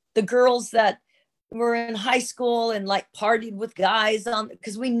like the girls that were in high school and like partied with guys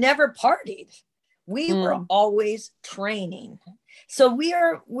because we never partied. We were always training. So we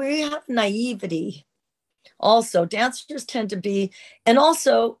have naivety. Also, dancers tend to be, and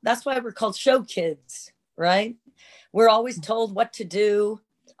also that's why we're called show kids, right? We're always told what to do.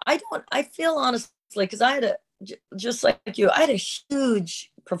 I feel honestly, because just like you, I had a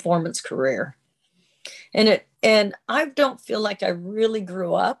huge performance career. And I don't feel like I really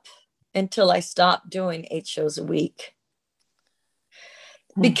grew up until I stopped doing 8 shows a week,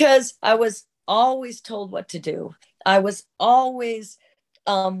 because I was always told what to do. I was always,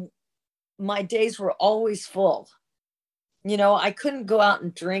 my days were always full. I couldn't go out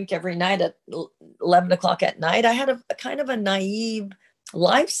and drink every night at 11 o'clock at night. I had a kind of a naive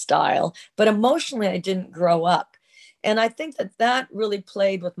lifestyle, but emotionally I didn't grow up. And I think that really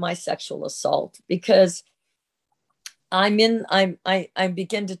played with my sexual assault, because I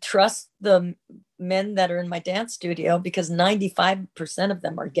begin to trust the men that are in my dance studio, because 95% of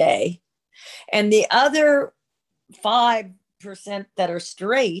them are gay. And the other 5% that are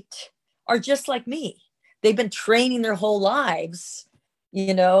straight are just like me. They've been training their whole lives,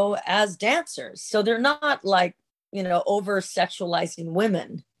 as dancers. So they're not like, over sexualizing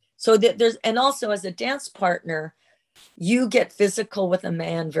women. So and also as a dance partner, you get physical with a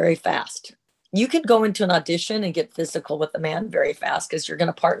man very fast. You can go into an audition and get physical with a man very fast, because you're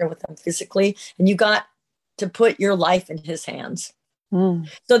going to partner with him physically, and you got to put your life in his hands.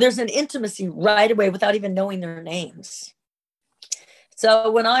 So there's an intimacy right away without even knowing their names. So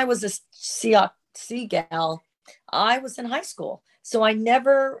when I was a Sea gal, I was in high school. So I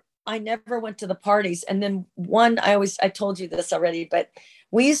never went to the parties. And then I told you this already, but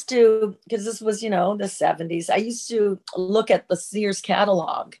we used to, because this was, the 70s, I used to look at the Sears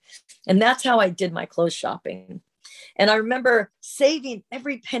catalog, and that's how I did my clothes shopping. And I remember saving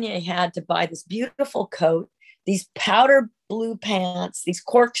every penny I had to buy this beautiful coat, these powder blue pants, these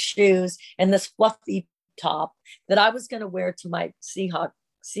cork shoes, and this fluffy top that I was going to wear to my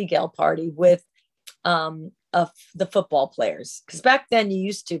Seagal party with the football players. Because back then you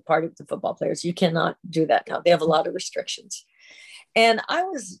used to party with the football players. You cannot do that now. They have a lot of restrictions. And I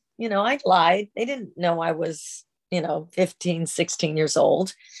was, I lied. They didn't know I was, 15, 16 years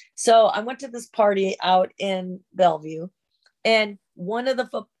old. So I went to this party out in Bellevue, and one of the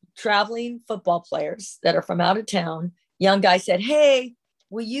traveling football players that are from out of town, young guy, said, "Hey,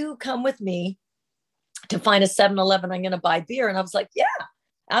 will you come with me to find a 7-Eleven? I'm going to buy beer." And I was like, "Yeah,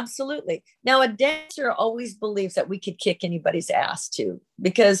 absolutely." Now, a dancer always believes that we could kick anybody's ass too,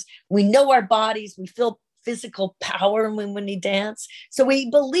 because we know our bodies, we feel physical power when we dance. So we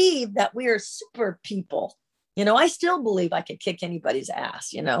believe that we are super people. I still believe I could kick anybody's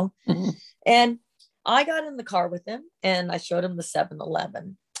ass, Mm-hmm. And I got in the car with him, and I showed him the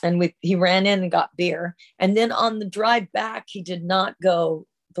 7-Eleven, and he ran in and got beer. And then on the drive back, he did not go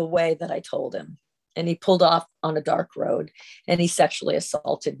the way that I told him. And he pulled off on a dark road, and he sexually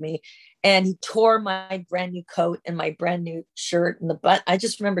assaulted me. And he tore my brand new coat and my brand new shirt, and I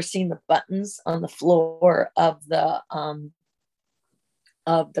just remember seeing the buttons on the floor of the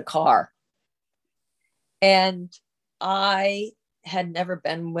car. And I had never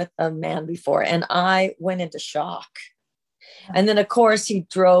been with a man before, and I went into shock. And then, of course, he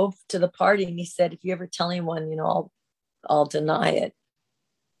drove to the party, and he said, "If you ever tell anyone, I'll deny it."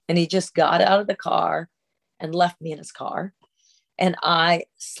 And he just got out of the car and left me in his car. And I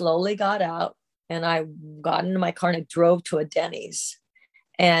slowly got out, and I got into my car and I drove to a Denny's,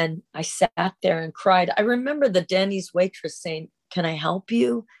 and I sat there and cried. I remember the Denny's waitress saying, "Can I help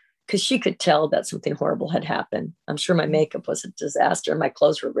you?" Because she could tell that something horrible had happened. I'm sure my makeup was a disaster. My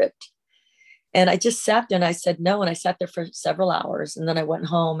clothes were ripped. And I just sat there and I said no. And I sat there for several hours. And then I went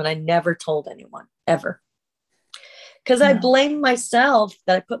home and I never told anyone ever. Because I blamed myself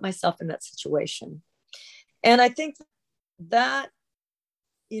that I put myself in that situation. And I think that,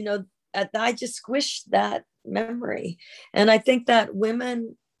 you know, I just squished that memory. And I think that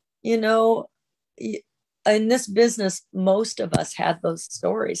women, you know, in this business, most of us had those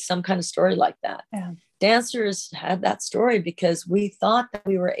stories, some kind of story like that. Yeah. Dancers had that story because we thought that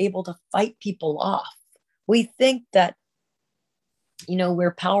we were able to fight people off. We think that, you know,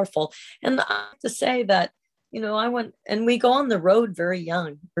 we're powerful. And I have to say that, you know, I went and we go on the road very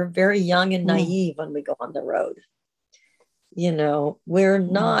young. We're very young and naive when we go on the road. You know, we're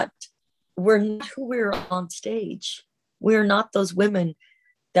not who we're on stage. We're not those women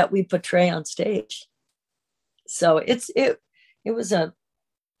that we portray on stage. So it was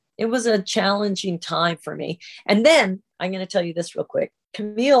a challenging time for me. And then I'm going to tell you this real quick.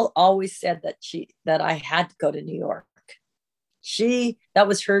 Camille always said that I had to go to New York. That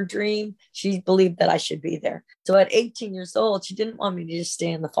was her dream. She believed that I should be there. So at 18 years old, she didn't want me to just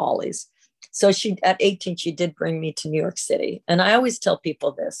stay in the Follies. So at 18, she did bring me to New York City. And I always tell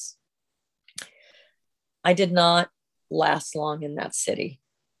people this. I did not last long in that city.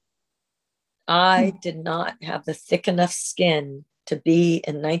 I did not have the thick enough skin to be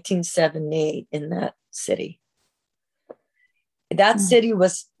in 1978 in that city. That city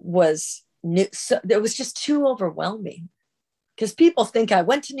was new. So it was just too overwhelming because people think I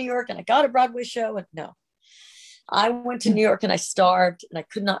went to New York and I got a Broadway show. And no, I went to New York and I starved and I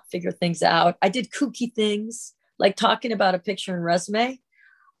could not figure things out. I did kooky things like talking about a picture and resume.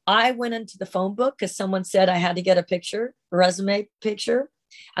 I went into the phone book because someone said I had to get a resume picture.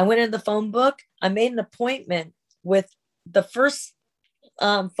 I went in the phone book. I made an appointment with the first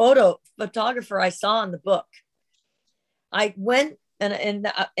photographer I saw in the book. I went and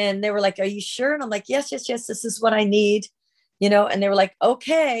they were like, "Are you sure?" And I'm like, yes, this is what I need. You know, and they were like,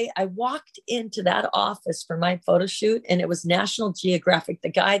 okay. I walked into that office for my photo shoot and it was National Geographic, the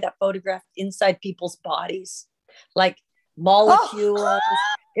guy that photographed inside people's bodies, like molecules. Oh.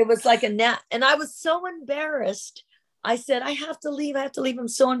 It was like and I was so embarrassed. I said, I have to leave. I'm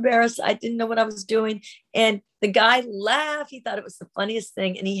so embarrassed. I didn't know what I was doing. And the guy laughed. He thought it was the funniest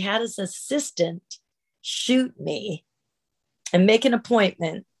thing. And he had his assistant shoot me and make an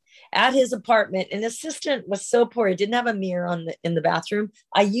appointment at his apartment. And the assistant was so poor. He didn't have a mirror in the bathroom.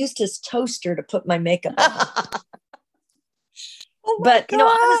 I used his toaster to put my makeup on. But, God. You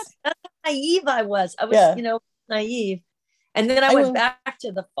know, that's how naive I was. I was, you know, naive. And then I went back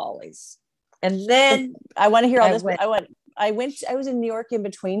to the Follies. And then I want to hear all this. I was in New York in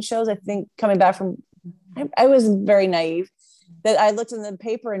between shows. I think coming back from, I was very naive that I looked in the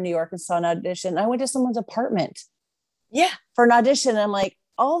paper in New York and saw an audition. I went to someone's apartment. Yeah. For an audition. And I'm like,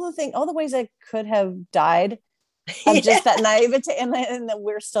 all the ways I could have died of just that naivete. And that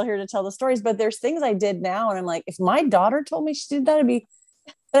we're still here to tell the stories, but there's things I did now. And I'm like, if my daughter told me she did that,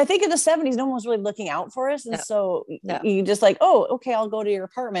 but I think in the 70s, no one was really looking out for us. And so you just like, oh, okay, I'll go to your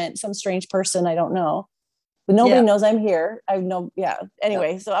apartment. Some strange person I don't know. But nobody knows I'm here. I know. Yeah.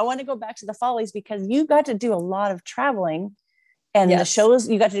 Anyway, so I want to go back to the Follies because you got to do a lot of traveling and the shows,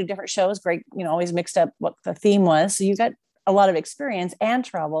 you got to do different shows. Greg, you know, always mixed up what the theme was. So you got a lot of experience and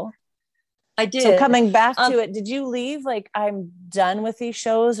travel. I did. So coming back to it, did you leave like, I'm done with these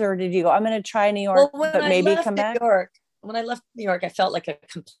shows, or did you go, I'm going to try New York, but maybe come back? When I left New York, I felt like a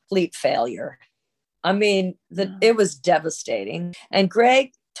complete failure. I mean, it was devastating. And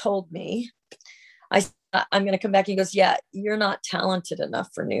Greg told me, I'm going to come back. He goes, yeah, you're not talented enough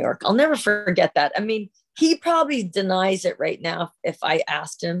for New York. I'll never forget that. I mean, he probably denies it right now. If I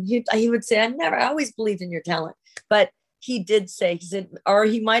asked him, he would say, I always believed in your talent. But he did say, or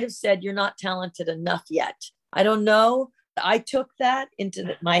he might've said, you're not talented enough yet. I don't know. I took that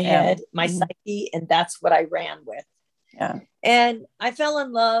into my head, my psyche, and that's what I ran with. Yeah. And I fell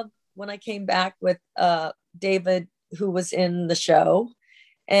in love when I came back with David, who was in the show.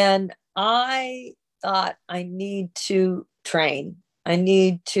 And I thought, I need to train. I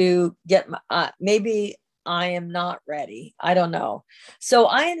need to get maybe I am not ready. I don't know. So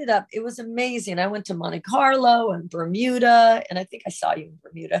I ended up, it was amazing. I went to Monte Carlo and Bermuda, and I think I saw you in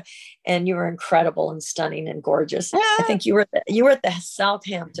Bermuda, and you were incredible and stunning and gorgeous. I think you were at the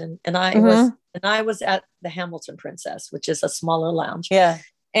Southampton, and I was at the Hamilton Princess, which is a smaller lounge. Yeah.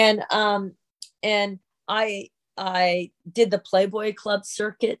 And I did the Playboy Club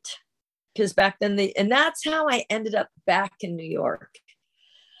circuit. because back then and that's how I ended up back in New York.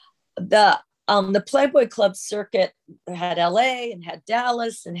 The Playboy Club circuit had LA and had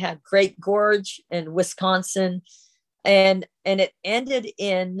Dallas and had Great Gorge and Wisconsin. And it ended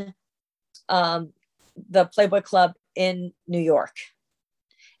in the Playboy Club in New York.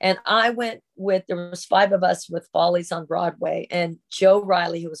 And I went there was 5 of us with Follies on Broadway, and Joe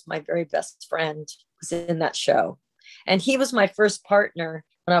Riley, who was my very best friend, was in that show. And he was my first partner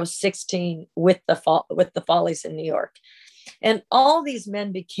when I was 16 with the Follies in New York. And all these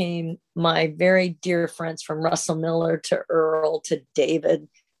men became my very dear friends, from Russell Miller to Earl to David,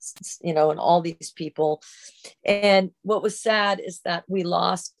 and all these people. And what was sad is that we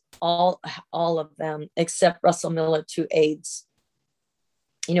lost all of them except Russell Miller to AIDS.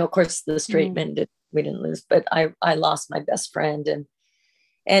 Of course, the straight men we didn't lose, but I lost my best friend,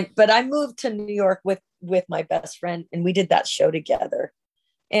 but I moved to New York with my best friend, and we did that show together.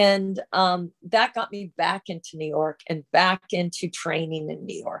 And that got me back into New York and back into training in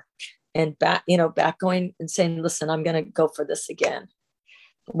New York, and back going and saying, listen, I'm going to go for this again,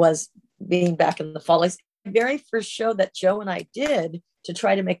 was being back in the Follies. The very first show that Joe and I did to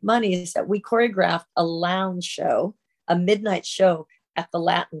try to make money is that we choreographed a lounge show, a midnight show at the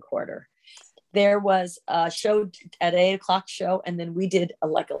Latin Quarter. There was a show at 8:00 show, and then we did a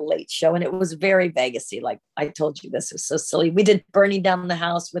late show, and it was very Vegasy. Like I told you, this was so silly. We did Burning Down the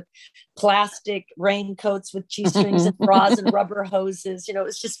House with plastic raincoats with G-strings and bras and rubber hoses. It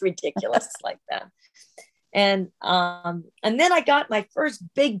was just ridiculous like that. And then I got my first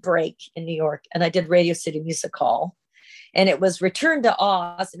big break in New York, and I did Radio City Music Hall, and it was Return to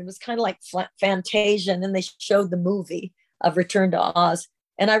Oz, and it was kind of like Fantasia, and then they showed the movie of Return to Oz.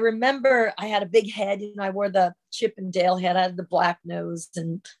 And I remember I had a big head, and I wore the Chip and Dale head. I had the black nose,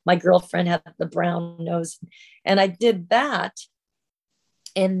 and my girlfriend had the brown nose. And I did that.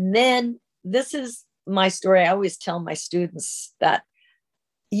 And then this is my story. I always tell my students that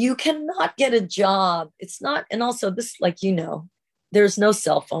you cannot get a job. It's not, and also this, there's no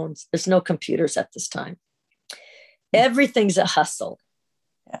cell phones. There's no computers at this time. Everything's a hustle.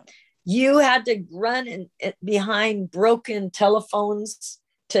 Yeah. You had to run behind broken telephones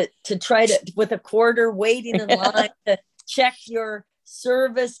to try to, with a quarter, waiting in line to check your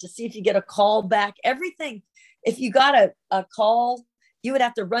service to see if you get a call back. Everything. If you got a call, you would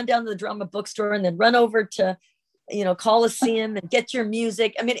have to run down to the drama bookstore and then run over to, Coliseum and get your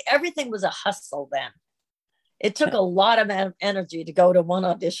music. I mean, everything was a hustle then. It took a lot of energy to go to one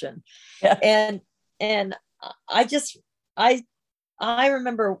audition. Yeah. And I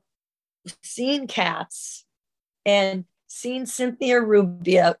remember seeing Cats and seeing Cynthia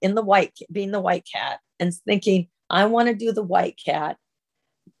Rubio being the White Cat, and thinking, I want to do the White Cat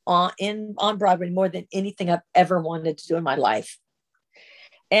on Broadway more than anything I've ever wanted to do in my life.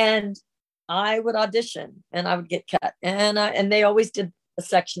 And I would audition, and I would get cut, and they always did a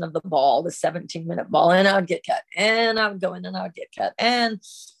section of the ball, the 17-minute ball, and I would get cut, and I would go in and I would get cut. And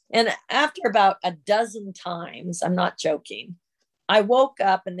after about a dozen times, I'm not joking, I woke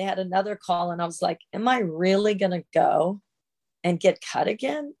up and they had another call, and I was like, am I really going to go and get cut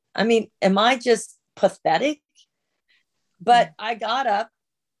again? I mean, am I just pathetic? But I got up,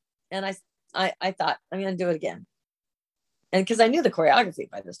 and I thought, I'm going to do it again. And because I knew the choreography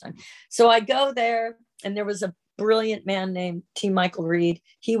by this time. So I go there, and there was a brilliant man named T. Michael Reed.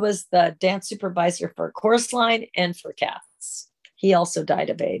 He was the dance supervisor for Chorus Line and for Cats. He also died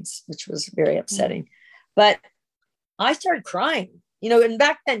of AIDS, which was very upsetting. But I started crying, and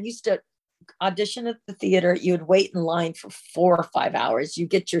back then, used to audition at the theater. You would wait in line for 4 or 5 hours. You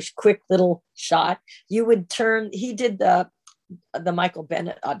get your quick little shot. You would he did the Michael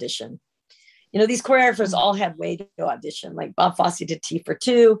Bennett audition. These choreographers all had way to audition. Like Bob Fosse did T for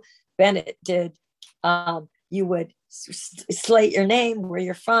Two. Bennett did, you would slate your name, where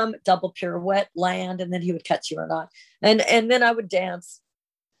you're from, double pirouette, land, and then he would cut you or not. And then I would dance.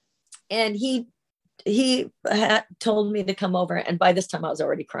 And he had told me to come over. And by this time I was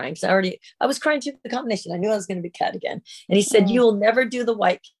already crying. I was crying through the combination. I knew I was going to be cut again. And he said, you will never do the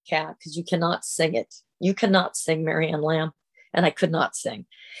White Cat because you cannot sing it. You cannot sing Marianne Lamb. And I could not sing.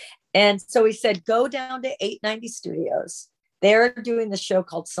 And so he said, go down to 890 Studios. They're doing the show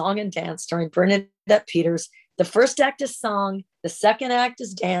called Song and Dance starring Bernadette Peters. The first act is song. The second act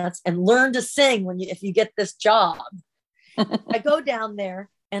is dance, and learn to sing if you get this job. I go down there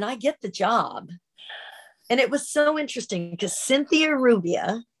and I get the job. And it was so interesting because Cynthia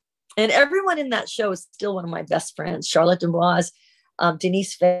Rubio and everyone in that show is still one of my best friends. Charlotte Dubois,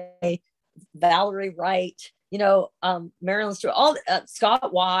 Denise Faye, Valerie Wright, Marilyn Stewart,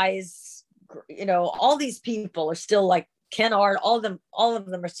 Scott Wise, all these people are still like Ken Ard, all of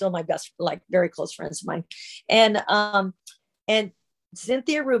them are still my best, like very close friends of mine. And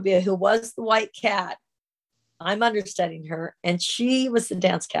Cynthia Rubio, who was the white cat, I'm understudying her, and she was the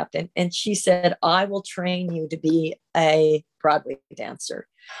dance captain. And she said, I will train you to be a Broadway dancer.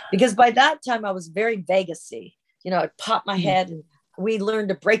 Because by that time I was very Vegas-y, I'd pop my head, and we learned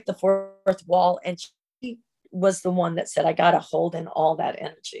to break the fourth wall. And she was the one that said, I got to hold in all that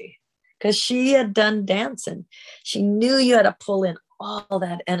energy, because she had done dancing. She knew you had to pull in all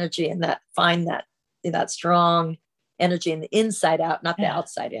that energy and find that strong energy in the inside out, not the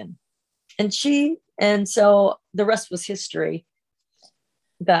outside in. And so the rest was history,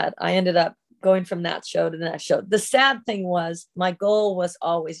 that I ended up going from that show to the next show. The sad thing was, my goal was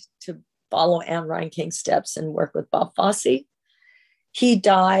always to follow Anne Reinking steps and work with Bob Fosse. He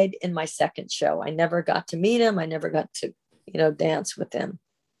died in my second show. I never got to meet him. I never got to, dance with him.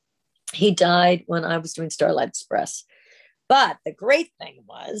 He died when I was doing Starlight Express. But the great thing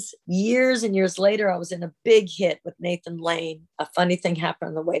was, years and years later, I was in a big hit with Nathan Lane. A funny thing happened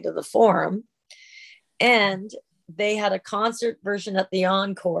on the way to the Forum. And they had a concert version at the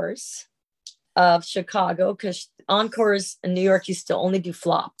Encores of Chicago, because Encores in New York used to only do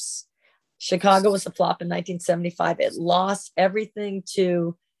flops. Chicago was a flop in 1975. It lost everything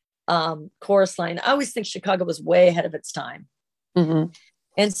to Chorus Line. I always think Chicago was way ahead of its time. Mm-hmm.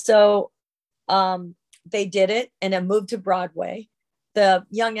 And so they did it, and it moved to Broadway. The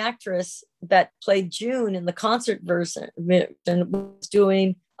young actress that played June in the concert version was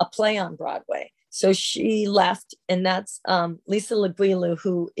doing a play on Broadway. So she left, and that's Lisa Laguilu,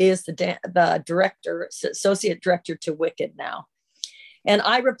 who is the director, associate director to Wicked now. And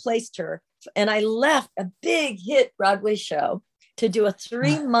I replaced her, and I left a big hit Broadway show to do a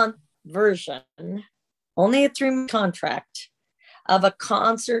 3-month version, only a 3-month contract, of a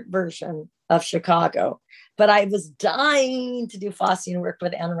concert version of Chicago. But I was dying to do Fosse and work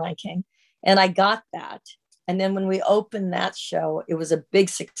with Anne Reinking, and I got that. And then when we opened that show, it was a big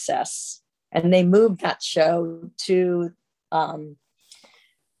success. And they moved that show to the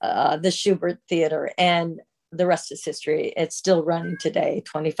Shubert Theater, and the rest is history. It's still running today,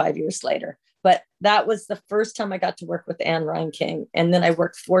 25 years later. But that was the first time I got to work with Anne Reinking. And then I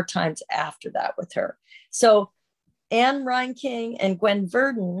worked 4 times after that with her. So Anne Reinking and Gwen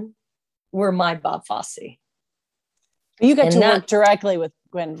Verdon were my Bob Fosse. You got to work directly with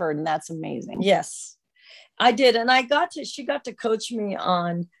Gwen Verdon. That's amazing. Yes, I did. And she got to coach me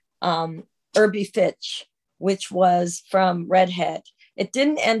on Irby Fitch, which was from Redhead. It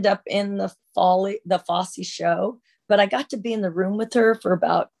didn't end up in the Fosse show, but I got to be in the room with her for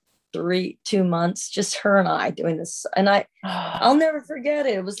about 2 months, just her and I doing this. And I'll never forget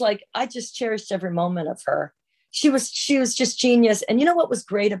it. It was like, I just cherished every moment of her. She was just genius. And you know what was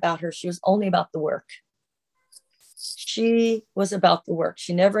great about her? She was only about the work. She was about the work.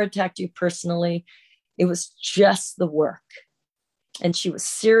 She never attacked you personally. It was just the work. And she was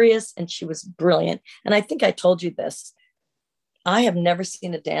serious, and she was brilliant. And I think I told you this. I have never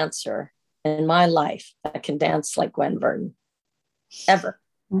seen a dancer in my life that can dance like Gwen Verdon, ever.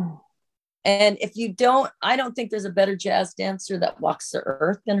 And I don't think there's a better jazz dancer that walks the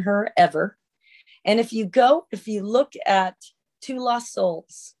earth than her, ever. And if you look at Two Lost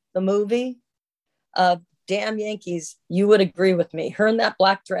Souls, the movie of Damn Yankees, you would agree with me. Her in that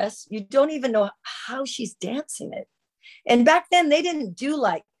black dress, you don't even know how she's dancing it. And back then they didn't do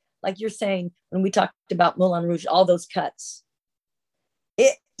like you're saying, when we talked about Moulin Rouge, all those cuts.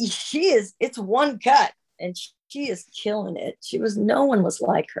 It's one cut, and she is killing it. No one was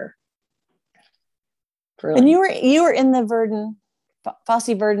like her. Brilliant. And you were in the Verdon, Fosse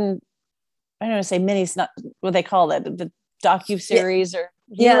Verdon, I don't know, say minis, not what they call it, the docu-series, or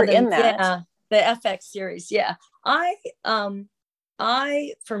you were in that. Yeah, the FX series. Yeah. I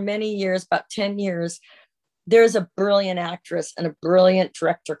for many years, about 10 years, there's a brilliant actress and a brilliant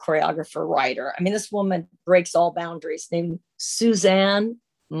director, choreographer, writer. I mean, this woman breaks all boundaries, named Suzanne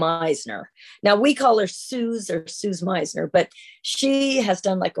Meisner. Now we call her Suze or Suze Meisner, but she has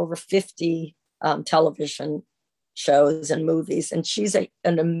done like over 50 television shows and movies. And she's an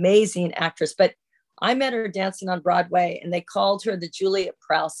amazing actress, but I met her dancing on Broadway, and they called her the Juliet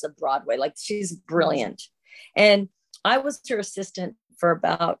Prowse of Broadway. Like, she's brilliant. And I was her assistant for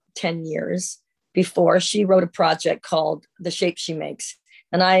about 10 years before she wrote a project called The Shape She Makes.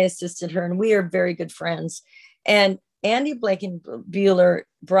 And I assisted her, and we are very good friends. And Andy Blankenbuehler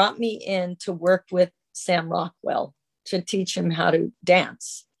brought me in to work with Sam Rockwell to teach him how to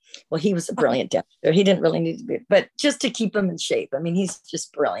dance. Well, he was a brilliant dancer. He didn't really need to be, but just to keep him in shape. I mean, he's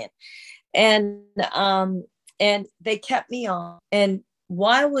just brilliant. And they kept me on. And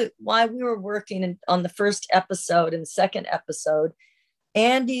while we were working on the first episode and second episode,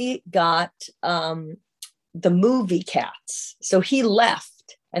 Andy got the movie cats. So he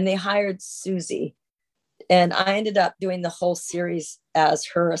left and they hired Susie. And I ended up doing the whole series as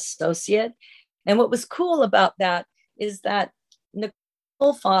her associate. And what was cool about that is that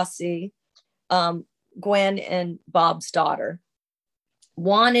Nicole Fosse, Gwen and Bob's daughter,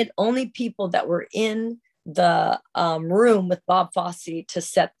 wanted only people that were in the room with Bob Fosse to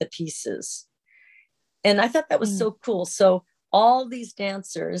set the pieces. And I thought that was so cool. So all these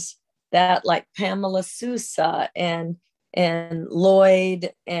dancers that like Pamela Sousa and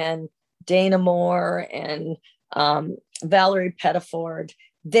Lloyd and Dana Moore and Valerie Pettiford,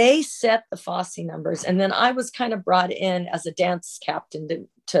 they set the Fosse numbers. And then I was kind of brought in as a dance captain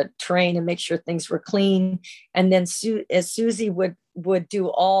to train and make sure things were clean. And then as Susie would do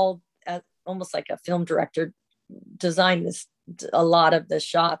all, almost like a film director, design a lot of the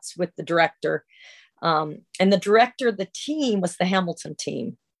shots with the director. And the director of the team was the Hamilton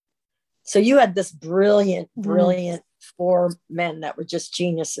team. So you had this brilliant 4 men that were just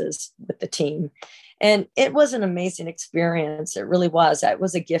geniuses with the team. And it was an amazing experience. It really was. It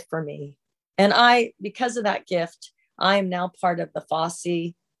was a gift for me. And because of that gift, I am now part of the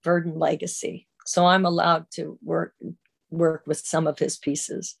Fosse Verdon legacy. So I'm allowed to work with some of his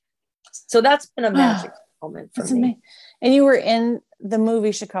pieces. So that's been a magic moment for me. Amazing. And you were in the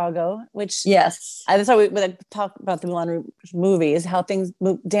movie Chicago, which yes, that's why when I talk about the Moulin Rouge movie is how things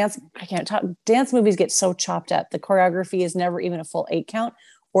move. Dance movies get so chopped up. The choreography is never even a full 8 count,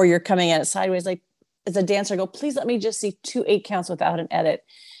 or you're coming at it sideways. Like as a dancer, I go, please let me just see 2 8 counts without an edit.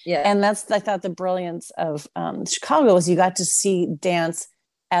 Yeah, and that's I thought the brilliance of Chicago was you got to see dance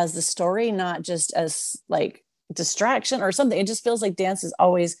as the story, not just as like distraction or something. It just feels like dance is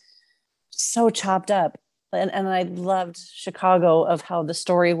always so chopped up. And I loved Chicago of how the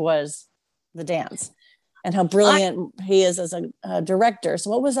story was the dance and how brilliant he is as a director. So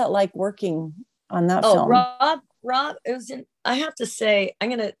what was that like working on that film? Rob, it was I have to say,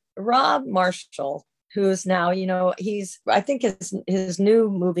 Rob Marshall, who is now, I think his new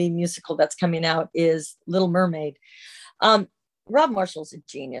movie musical that's coming out is Little Mermaid. Rob Marshall's a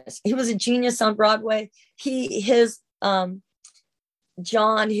genius. He was a genius on Broadway.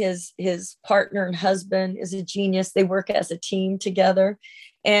 John, his partner and husband, is a genius. They work as a team together.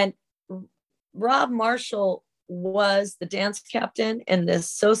 And Rob Marshall was the dance captain and the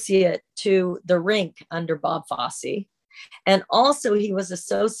associate to the rink under Bob Fosse. And also he was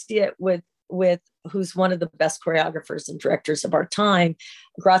associate with who's one of the best choreographers and directors of our time,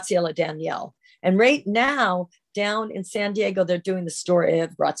 Graciela Daniele. And right now down in San Diego, they're doing the story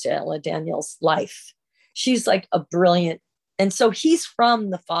of Graciela Daniele's life. She's like a brilliant. And so he's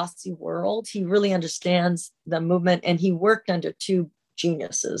from the Fosse world. He really understands the movement, and he worked under 2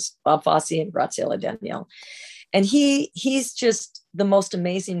 geniuses, Bob Fosse and Graciela Daniele. And he's just the most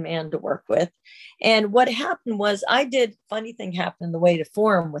amazing man to work with. And what happened was funny thing happened in the way to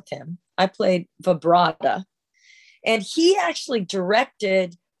Forum with him. I played Vibrata, and he actually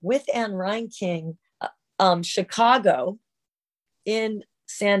directed with Anne Reinking, Chicago in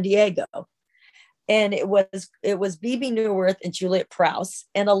San Diego. And it was Bebe Neuwirth and Juliet Prowse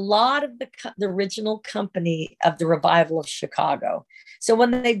and a lot of the original company of the revival of Chicago. So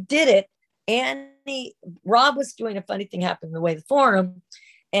when they did it, Rob was doing a funny thing happened in the way the Forum,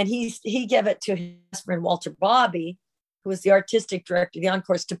 and he gave it to his friend Walter Bobby, who was the artistic director of the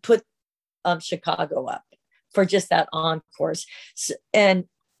Encores, to put Chicago up for just that Encores. And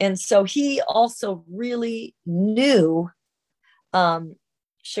so he also really knew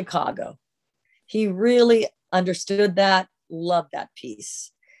Chicago. He really understood that, loved that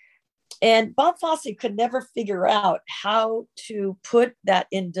piece. And Bob Fosse could never figure out how to put that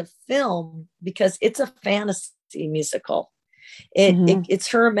into film because it's a fantasy musical. It's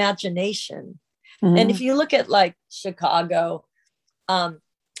her imagination. Mm-hmm. And if you look at like Chicago,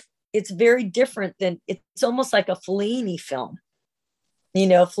 it's very different than, it's almost like a Fellini film.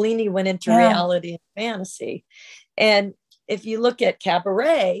 Fellini went into reality and fantasy. And if you look at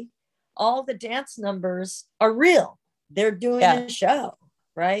Cabaret, all the dance numbers are real. They're doing a show,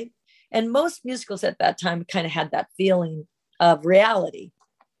 right? And most musicals at that time kind of had that feeling of reality,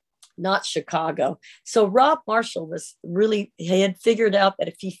 not Chicago. So Rob Marshall he had figured out that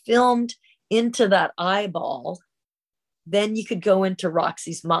if he filmed into that eyeball, then you could go into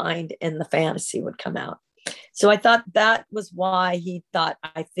Roxy's mind and the fantasy would come out. So I thought that was why he thought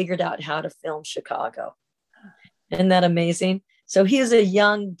I figured out how to film Chicago. Isn't that amazing? So he is a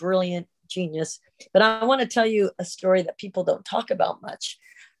young, brilliant genius. But I want to tell you a story that people don't talk about much.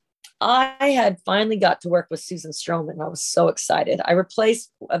 I had finally got to work with Susan Stroman. I was so excited. I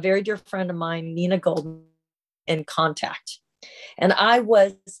replaced a very dear friend of mine, Nina Golden, in Contact. And I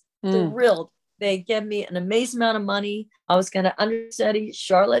was thrilled. They gave me an amazing amount of money. I was going to understudy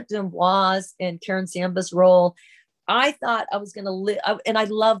Charlotte Dubois in Karen Zamba's role. I thought I was going to live, and I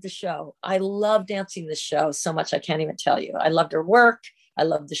loved the show. I love dancing the show so much, I can't even tell you. I loved her work. I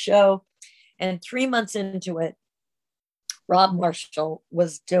loved the show. And 3 months into it, Rob Marshall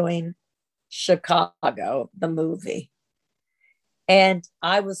was doing Chicago, the movie. And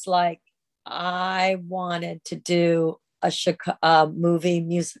I was like, I wanted to do a movie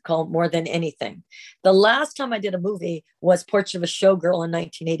musical more than anything. The last time I did a movie was Portrait of a Showgirl in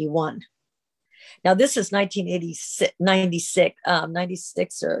 1981. Now this is 1986,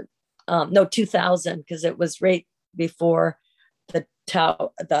 96 or no, 2000, because it was right before the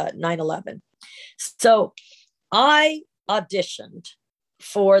 9/11. So I auditioned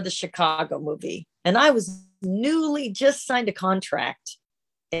for the Chicago movie, and I was newly just signed a contract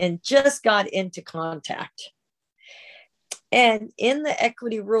and just got into Contact. And in the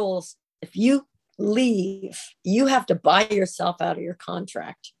equity rules, if you leave, you have to buy yourself out of your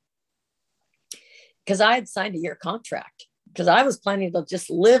contract. Because I had signed a year contract, because I was planning to just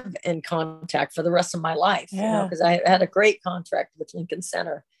live in Contact for the rest of my life, because I had a great contract with Lincoln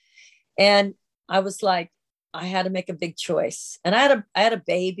Center. And I was like, I had to make a big choice. And I had a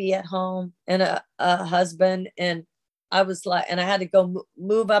baby at home and a husband. And I was like, and I had to go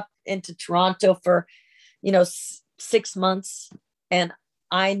move up into Toronto for, 6 months. And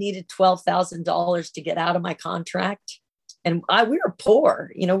I needed $12,000 to get out of my contract. And we were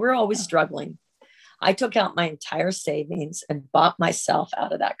poor, we were always struggling. I took out my entire savings and bought myself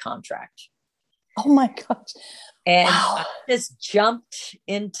out of that contract. Oh my gosh. And I just jumped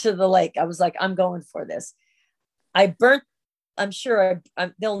into the lake. I was like, I'm going for this. I'm sure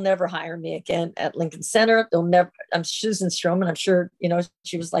they'll never hire me again at Lincoln Center. I'm Susan Stroman. I'm sure,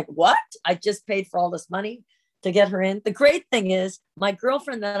 she was like, what? I just paid for all this money to get her in. The great thing is my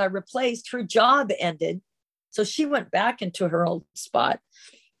girlfriend that I replaced, her job ended. So she went back into her old spot.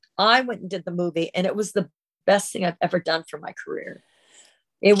 I went and did the movie, and it was the best thing I've ever done for my career.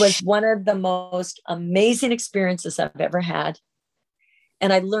 It was one of the most amazing experiences I've ever had.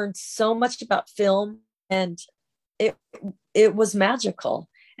 And I learned so much about film, and it was magical.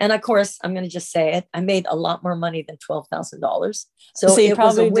 And of course, I'm going to just say it, I made a lot more money than $12,000. So you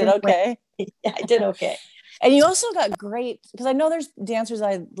probably did okay. Yeah, I did okay. And you also got great, because I know there's dancers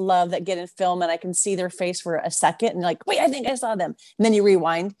I love that get in film and I can see their face for a second and like, wait, I think I saw them. And then you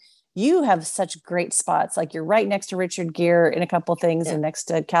rewind. You have such great spots. Like you're right next to Richard Gere in a couple of things, and next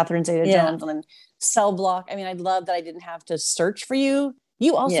to Catherine Zeta-Jones and Cell Block. I mean, I love that I didn't have to search for you.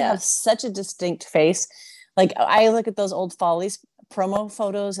 You also have such a distinct face. Like I look at those old Follies promo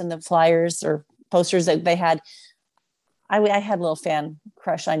photos and the flyers or posters that they had. I had a little fan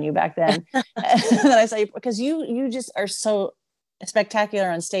crush on you back then. And then I saw you, because you just are so spectacular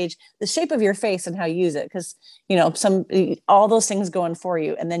on stage, the shape of your face and how you use it. Because, all those things going for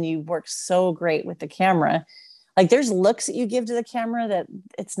you. And then you work so great with the camera. Like there's looks that you give to the camera that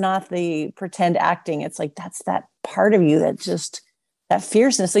it's not the pretend acting. It's like, that's that part of you that just, that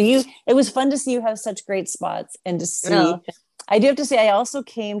fierceness. So it was fun to see you have such great spots and to see, I do have to say, I also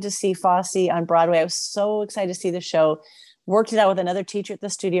came to see Fosse on Broadway. I was so excited to see the show. Worked it out with another teacher at the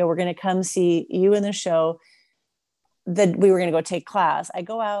studio. We're going to come see you in the show. That we were going to go take class. I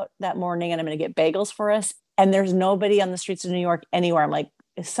go out that morning and I'm going to get bagels for us. And there's nobody on the streets of New York anywhere. I'm like,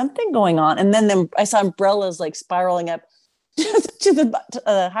 is something going on? And then I saw umbrellas like spiraling up to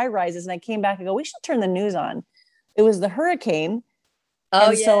the high rises. And I came back and go, we should turn the news on. It was the hurricane.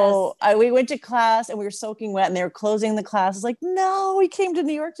 Oh, yes. So we went to class and we were soaking wet and they were closing the class. It's like, no, we came to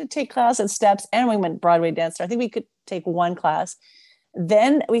New York to take class at Steps, and we went Broadway Dancer. I think we could take one class.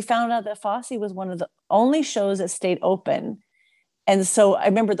 Then we found out that Fosse was one of the only shows that stayed open. And so I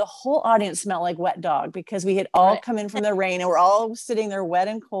remember the whole audience smelled like wet dog, because we had all come in from the rain and we're all sitting there wet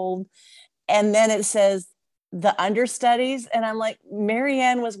and cold. And then it says the understudies. And I'm like,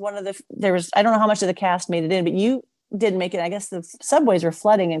 Marianne was one of I don't know how much of the cast made it in, but you didn't make it. I guess the subways were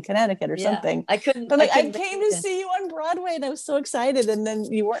flooding in Connecticut or something. I couldn't. But I came to see you on Broadway, and I was so excited. And then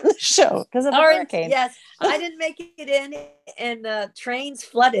you weren't in the show because of the hurricane. Yes, I didn't make it in, and trains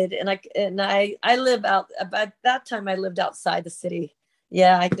flooded. And I live out. About that time, I lived outside the city.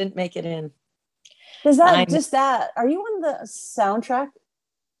 Yeah, I didn't make it in. Is that Are you on the soundtrack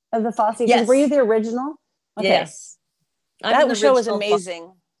of the Fosse? Yes. Were you the original? Okay. Yes. That show was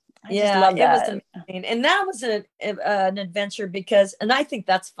amazing. It was amazing. And that was an adventure because, and I think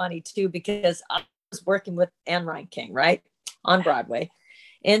that's funny too, because I was working with Anne Reinking, right, on Broadway.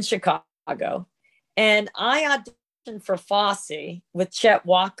 in Chicago. And I auditioned for Fosse with Chet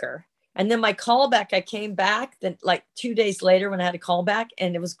Walker. And then my callback, I came back then like 2 days later when I had a callback,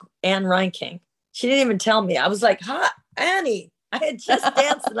 and it was Anne Reinking. She didn't even tell me. I was like, "Hi, Annie." I had just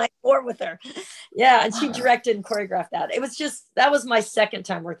danced the night before with her. Yeah. And she directed and choreographed that. It was just, that was my second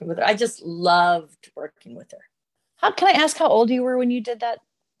time working with her. I just loved working with her. How can I ask how old you were when you did that?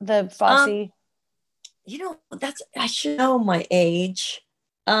 The Fosse? You know, I should know my age.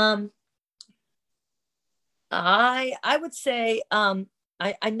 I would say, I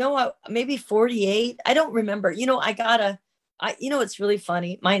know maybe 48. I don't remember. You know, it's really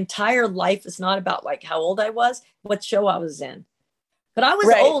funny. My entire life is not about like how old I was, what show I was in. But I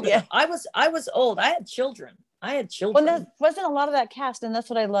was older. Yeah. I was old. I had children. Well, there wasn't a lot of that cast. And that's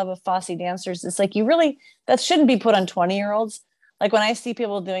what I love of Fosse dancers. It's like, that shouldn't be put on 20-year-olds. Like when I see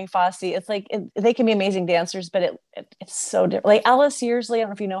people doing Fosse, it's like, they can be amazing dancers, but it's so different. Like Alice Yearsley, I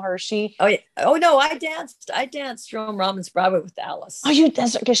don't know if you know her. Oh, yeah. Oh no, I danced Jerome Robbins Broadway with Alice. Oh, you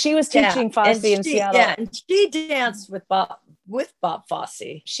danced, because she was teaching Fosse in Seattle. Yeah, and she danced with Bob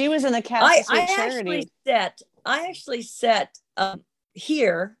Fosse. She was in the cast of Charity. I actually set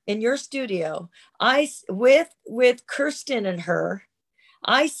here in your studio, with Kirsten and her,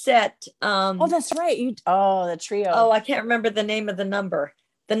 I set oh, that's right, the trio. Oh, I can't remember the name of the number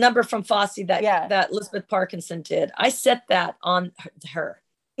from Fosse that Elizabeth Parkinson did. I set that on her.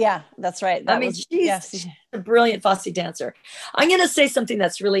 Yeah, that's right. She's a brilliant Fosse dancer. I'm going to say something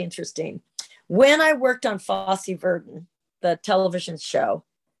that's really interesting. When I worked on Fosse Verdon, the television show,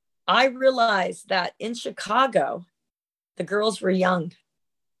 I realized that in Chicago, the girls were young.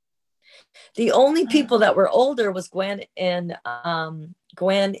 The only people that were older was Gwen and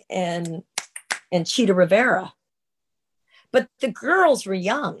Chita Rivera, but the girls were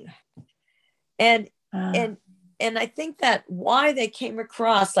young, and I think that why they came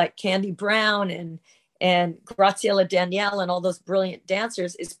across like Candy Brown and Graciela Danielle and all those brilliant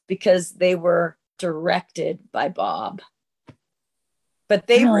dancers is because they were directed by Bob. But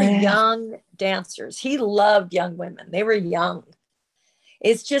they were young dancers. He loved young women. They were young.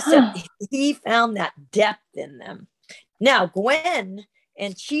 It's just that he found that depth in them. Now, Gwen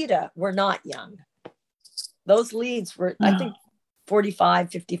and Cheetah were not young. Those leads were, I think,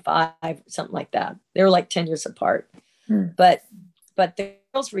 45, 55, something like that. They were like 10 years apart. But the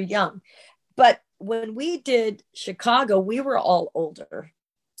girls were young. But when we did Chicago, we were all older.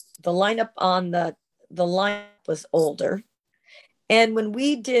 The lineup on the lineup was older. And when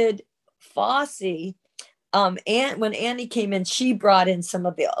we did Fosse, and when Annie came in, she brought in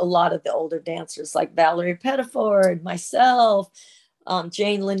a lot of the older dancers like Valerie Pettiford, myself,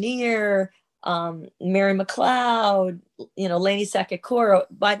 Jane Lanier, Mary McLeod, Lainey Sakakoro.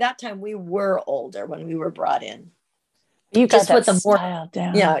 By that time, we were older when we were brought in. You got that style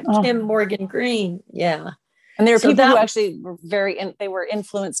down. Yeah, Kim Morgan Green. Yeah. And there were people who actually were they were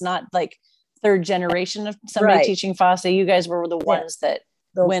influenced, not like third generation of somebody teaching Fosse. You guys were the ones that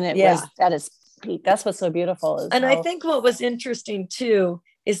when it was at its peak. That's what's so beautiful. And I think what was interesting too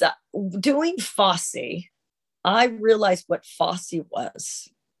is that doing Fosse, I realized what Fosse was.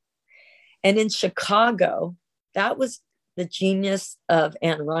 And in Chicago, that was the genius of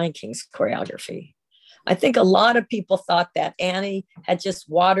Anne Reinking's choreography. I think a lot of people thought that Annie had just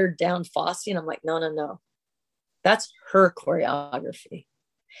watered down Fosse. And I'm like, no. That's her choreography.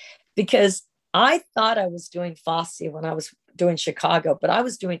 Because I thought I was doing Fosse when I was doing Chicago, but I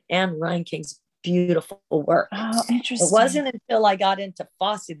was doing Anne Reinking's beautiful work. Oh, interesting. It wasn't until I got into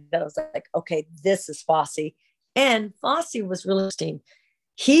Fosse that I was like, okay, this is Fosse. And Fosse was really interesting.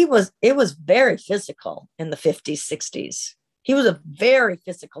 It was very physical in the 50s, 60s. He was a very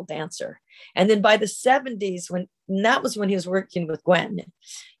physical dancer. And then by the 70s, that was when he was working with Gwen.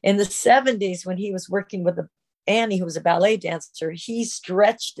 In the 70s, when he was working with Annie, who was a ballet dancer, he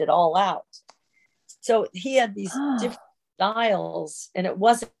stretched it all out. So he had these different styles, and it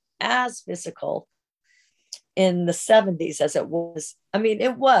wasn't as physical in the 70s as it was. I mean,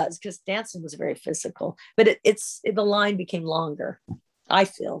 it was, because dancing was very physical, but the line became longer. I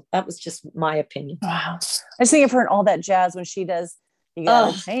feel that was just my opinion. Wow. I was thinking of her and All That Jazz when she does, you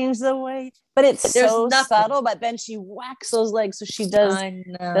gotta change the way, but it's so subtle, but then she whacks those legs. So she does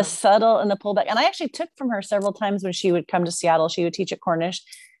the subtle and the pullback. And I actually took from her several times when she would come to Seattle. She would teach at Cornish.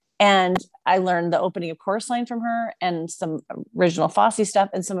 And I learned the opening of chorus line from her and some original Fosse stuff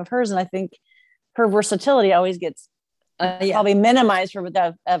and some of hers. And I think her versatility always gets probably minimized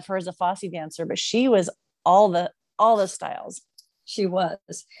of her as a Fosse dancer, but she was all the styles. She was.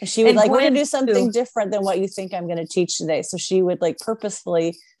 And she would we're going to do something different than what you think I'm going to teach today. So she would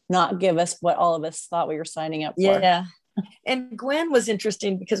purposefully not give us what all of us thought we were signing up for. Yeah. And Gwen was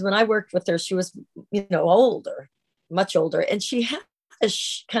interesting because when I worked with her, she was, older, much older, and she had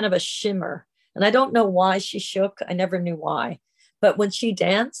kind of a shimmer. And I don't know why she shook. I never knew why. But when she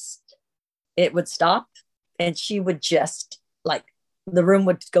danced, it would stop and she would just the room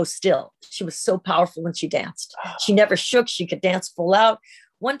would go still. She was so powerful when she danced. She never shook. She could dance full out.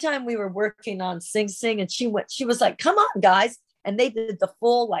 One time we were working on Sing Sing and she was like, come on, guys. And they did the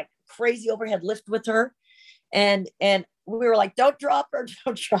full crazy overhead lift with her. And we were like, don't drop her.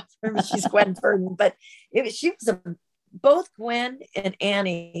 She's Gwen Verdon. But both Gwen and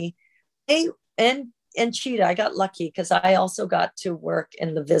Annie, and Cheetah, I got lucky because I also got to work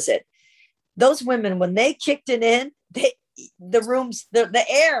in The Visit. Those women, when they kicked it in, the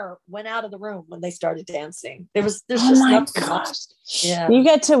air went out of the room when they started dancing. There's just nothing much. Yeah, you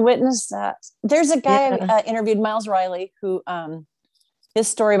get to witness that. There's a guy I interviewed, Miles Riley, who his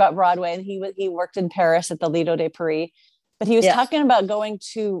story about Broadway, and he worked in Paris at the Lido de Paris, but he was talking about going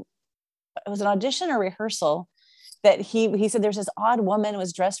to, it was an audition or rehearsal, that he said there's this odd woman who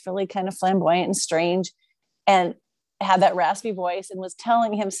was dressed really kind of flamboyant and strange and had that raspy voice and was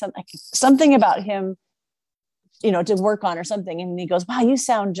telling him something about him, to work on or something. And he goes, wow, you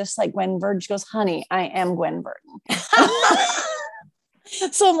sound just like Gwen Verdon. She goes, honey, I am Gwen Verdon.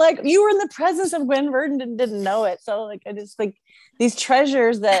 So I'm like, you were in the presence of Gwen Verdon and didn't know it. So I just these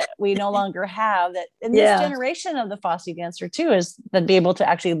treasures that we no longer have, that in this generation of the Fosse dancer too, is that be able to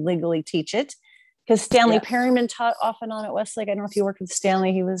actually legally teach it. Because Stanley Perryman taught off and on at Westlake. I don't know if you worked with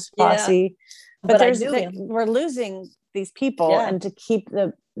Stanley, he was Fosse, but we're losing these people, and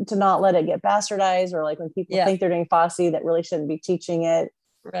to not let it get bastardized, or when people think they're doing Fosse that really shouldn't be teaching it.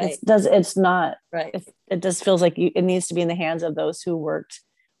 Right. It's not right. It just feels like it needs to be in the hands of those who worked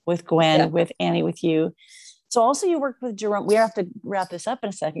with Gwen, with Annie, with you. So also you worked with Jerome. We have to wrap this up in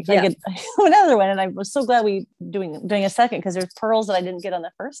a second. I get another one. And I was so glad we doing a second, because there's pearls that I didn't get on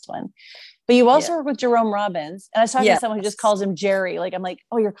the first one. But you also work with Jerome Robbins. And I was talking to someone who just calls him Jerry. I'm like,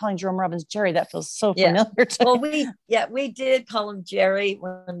 oh, you're calling Jerome Robbins Jerry. That feels so familiar to me. Well, we did call him Jerry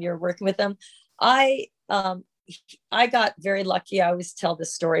when you're working with him. I got very lucky. I always tell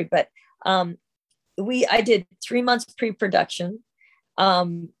this story, but I did 3 months pre-production,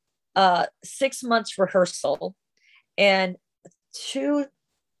 6 months rehearsal, and two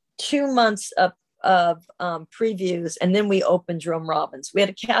months of previews, and then we opened Jerome Robbins. We had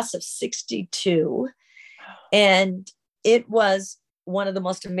a cast of 62, and it was one of the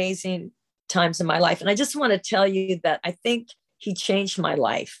most amazing times in my life. And I just want to tell you that I think he changed my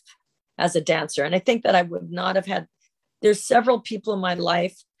life as a dancer. And I think that I would not have had, there's several people in my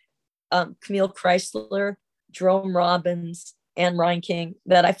life, Camille Chrysler, Jerome Robbins, and Ryan King,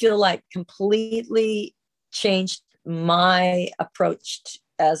 that I feel like completely changed my approach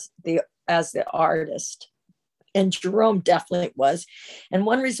as the artist. And Jerome definitely was. And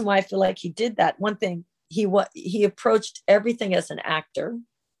one reason why I feel like he did that, one thing, he approached everything as an actor.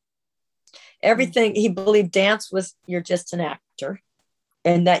 Everything, he believed dance was, you're just an actor,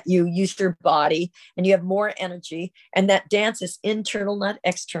 and that you use your body and you have more energy, and that dance is internal, not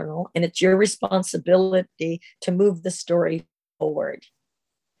external. And it's your responsibility to move the story forward.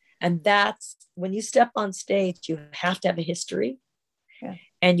 And that's when you step on stage, you have to have a history,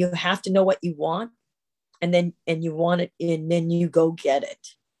 and you have to know what you want, and you want it, and then you go get it.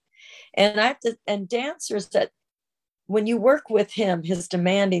 And dancers, that when you work with him, his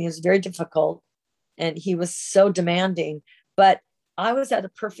demanding is very difficult, and he was so demanding, but I was at a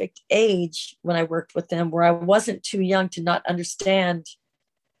perfect age when I worked with him, where I wasn't too young to not understand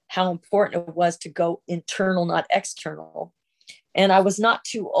how important it was to go internal, not external. And I was not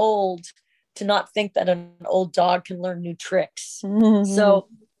too old to not think that an old dog can learn new tricks. Mm-hmm. So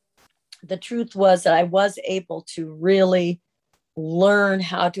the truth was that I was able to really learn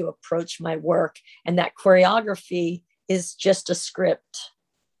how to approach my work, and that choreography is just a script,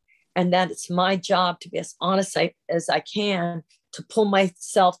 and that it's my job to be as honest as I can, to pull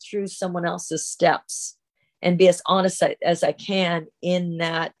myself through someone else's steps and be as honest as I can in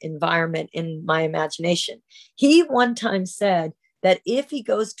that environment, in my imagination. He one time said that if he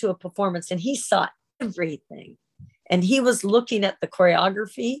goes to a performance and he saw everything, and he was looking at the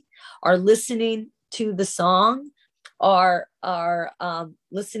choreography, or listening to the song, or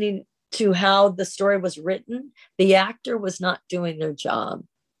listening to how the story was written, the actor was not doing their job,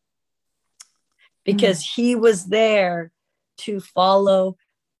 because he was there to follow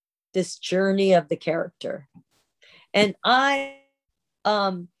this journey of the character. And I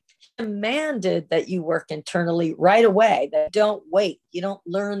demanded that you work internally right away, that don't wait. You don't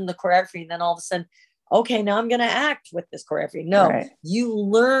learn the choreography and then all of a sudden, okay, now I'm going to act with this choreography. No, you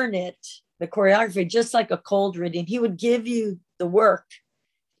learn it the choreography, just like a cold reading. He would give you the work,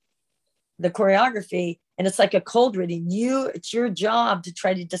 the choreography, and it's like a cold reading. It's your job to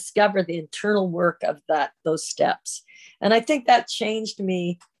try to discover the internal work of those steps. And I think that changed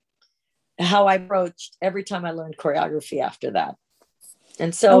me, how I approached every time I learned choreography after that.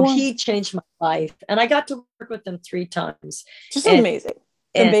 And so he changed my life, and I got to work with him 3 times. Just amazing.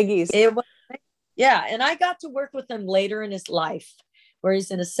 The biggies. And I got to work with him later in his life, where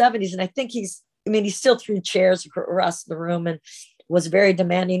he's in his 70s. And I think he still threw chairs across the room and was very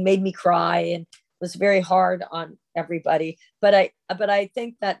demanding, made me cry, and was very hard on everybody. But I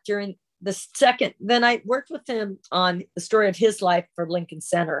think that during then I worked with him on the story of his life for Lincoln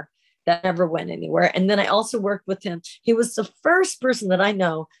Center. That never went anywhere. And then I also worked with him. He was the first person that I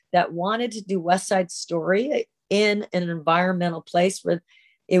know that wanted to do West Side Story in an environmental place where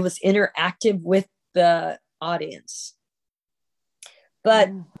it was interactive with the audience.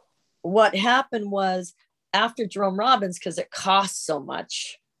 But what happened was, after Jerome Robbins, because it cost so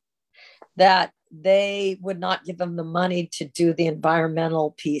much, that they would not give him the money to do the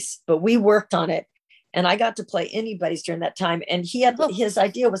environmental piece. But we worked on it. And I got to play Anybody's during that time. And his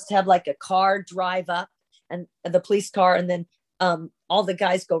idea was to have like a car drive up, and the police car, and then all the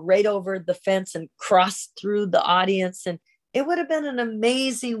guys go right over the fence and cross through the audience. And it would have been an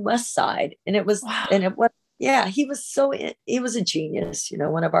amazing West Side. And it was, he was a genius,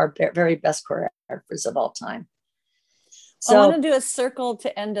 one of our very best choreographers of all time. So I want to do a circle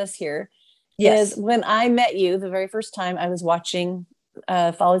to end us here. Yes. When I met you the very first time, I was watching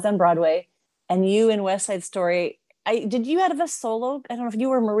Follies on Broadway. And you in West Side Story, did you have a solo? I don't know if you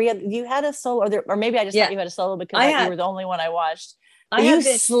were Maria. You had a solo, or maybe I just thought you had a solo because you were the only one I watched. You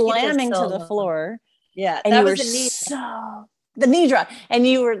slamming to the floor. Yeah, and you were the knee drop, and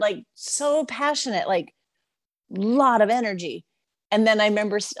you were like so passionate, like a lot of energy. And then I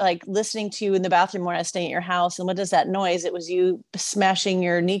remember like listening to you in the bathroom when I was staying at your house. And what does that noise? It was you smashing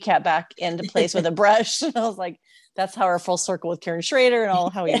your kneecap back into place with a brush. And I was like, that's how our full circle with Karen Schrader and all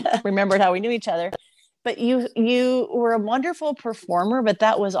how we remembered how we knew each other. But you were a wonderful performer, but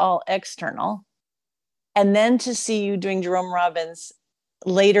that was all external. And then to see you doing Jerome Robbins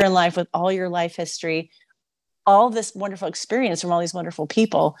later in life with all your life history, all this wonderful experience from all these wonderful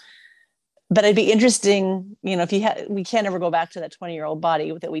people. But it'd be interesting, if we can't ever go back to that 20-year-old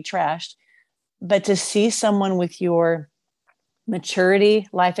body that we trashed, but to see someone with your maturity,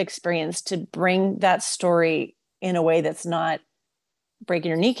 life experience, to bring that story in a way that's not breaking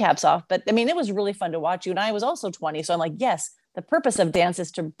your kneecaps off. But it was really fun to watch you. And I was also 20. So I'm like, yes, the purpose of dance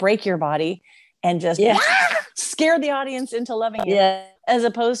is to break your body and just scare the audience into loving you. Yeah. As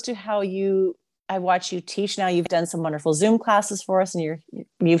opposed to how I watch you teach now. You've done some wonderful Zoom classes for us, and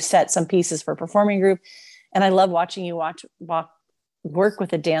you've set some pieces for performing group. And I love watching you work with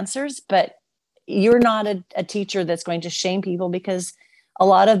the dancers, but you're not a teacher that's going to shame people, because a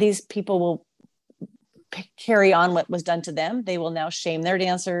lot of these people will carry on what was done to them. They will now shame their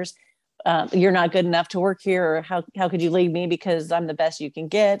dancers. You're not good enough to work here, or how could you leave me because I'm the best you can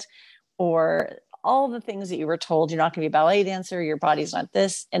get, or all the things that you were told. You're not going to be a ballet dancer. Your body's not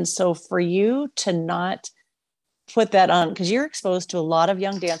this. And so for you to not put that on, because you're exposed to a lot of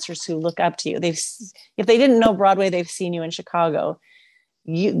young dancers who look up to you. If they didn't know Broadway, they've seen you in Chicago.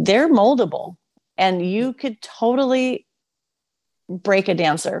 They're moldable, and you could totally break a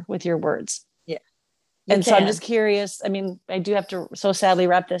dancer with your words. And so I'm just curious. I do have to so sadly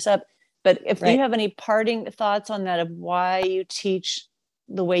wrap this up, but if you have any parting thoughts on that, of why you teach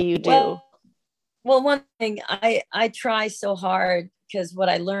the way you do. Well, one thing I try so hard, because what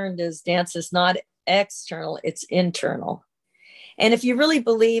I learned is dance is not external, it's internal. And if you really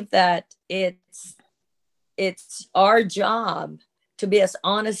believe that it's our job to be as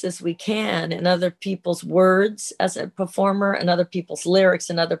honest as we can in other people's words as a performer, and other people's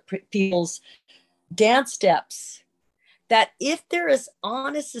lyrics, and other people's dance steps, that if they're as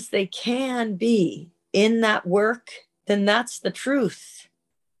honest as they can be in that work, then that's the truth.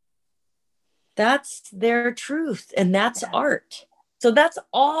 That's their truth, and that's art. So that's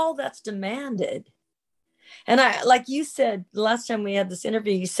all that's demanded. And like you said, the last time we had this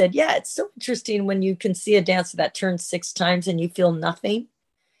interview, you said, it's so interesting when you can see a dancer that turns 6 times and you feel nothing.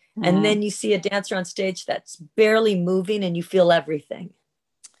 Mm-hmm. And then you see a dancer on stage that's barely moving and you feel everything.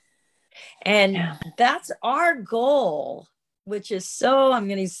 And that's our goal, which is so, I'm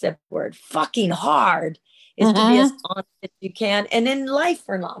going to use that word, fucking hard, is to be as honest as you can. And in life,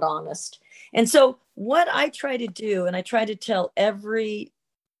 we're not honest. And so what I try to do, and I try to tell every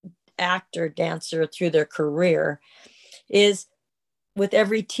actor, dancer through their career, is with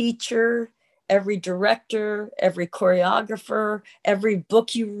every teacher, every director, every choreographer, every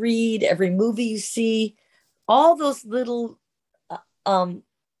book you read, every movie you see, all those little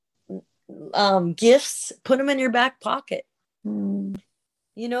gifts, put them in your back pocket.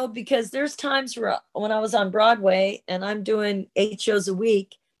 You know, because there's times where when I was on Broadway and I'm doing 8 shows a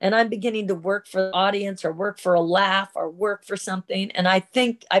week and I'm beginning to work for the audience or work for a laugh or work for something. And I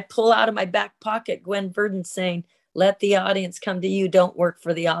think I pull out of my back pocket Gwen Verdon saying, let the audience come to you. Don't work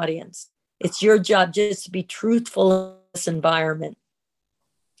for the audience. It's your job just to be truthful in this environment.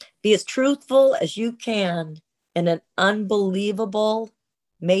 Be as truthful as you can in an unbelievable,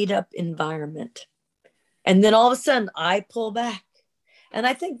 made up environment. And then all of a sudden I pull back. And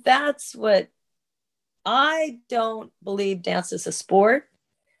I think that's what, I don't believe dance is a sport.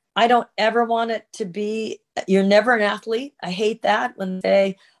 I don't ever want it to be, you're never an athlete. I hate that when they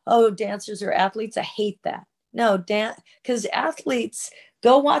say, oh, dancers are athletes. I hate that. No, because athletes,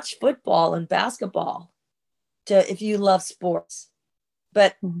 go watch football and basketball if you love sports.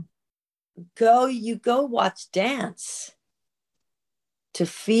 But you go watch dance to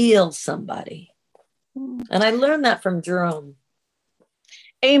feel somebody. And I learned that from Jerome.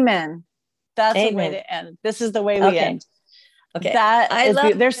 Amen. That's a way to end. This is the way we end. Okay. That I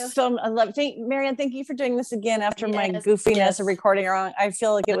love there's so I love Marianne, thank you for doing this again after my goofiness of recording wrong. I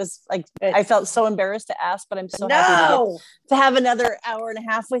feel like it was like I felt so embarrassed to ask, but I'm so happy to have another hour and a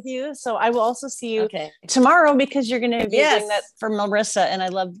half with you. So I will also see you tomorrow because you're going to be doing that for Marissa, and I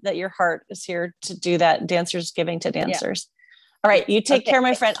love that your heart is here to do that. Dancers giving to dancers. All right, you take care,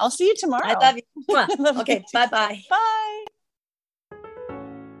 my friend. I'll see you tomorrow. I love you. Okay, bye-bye. Bye.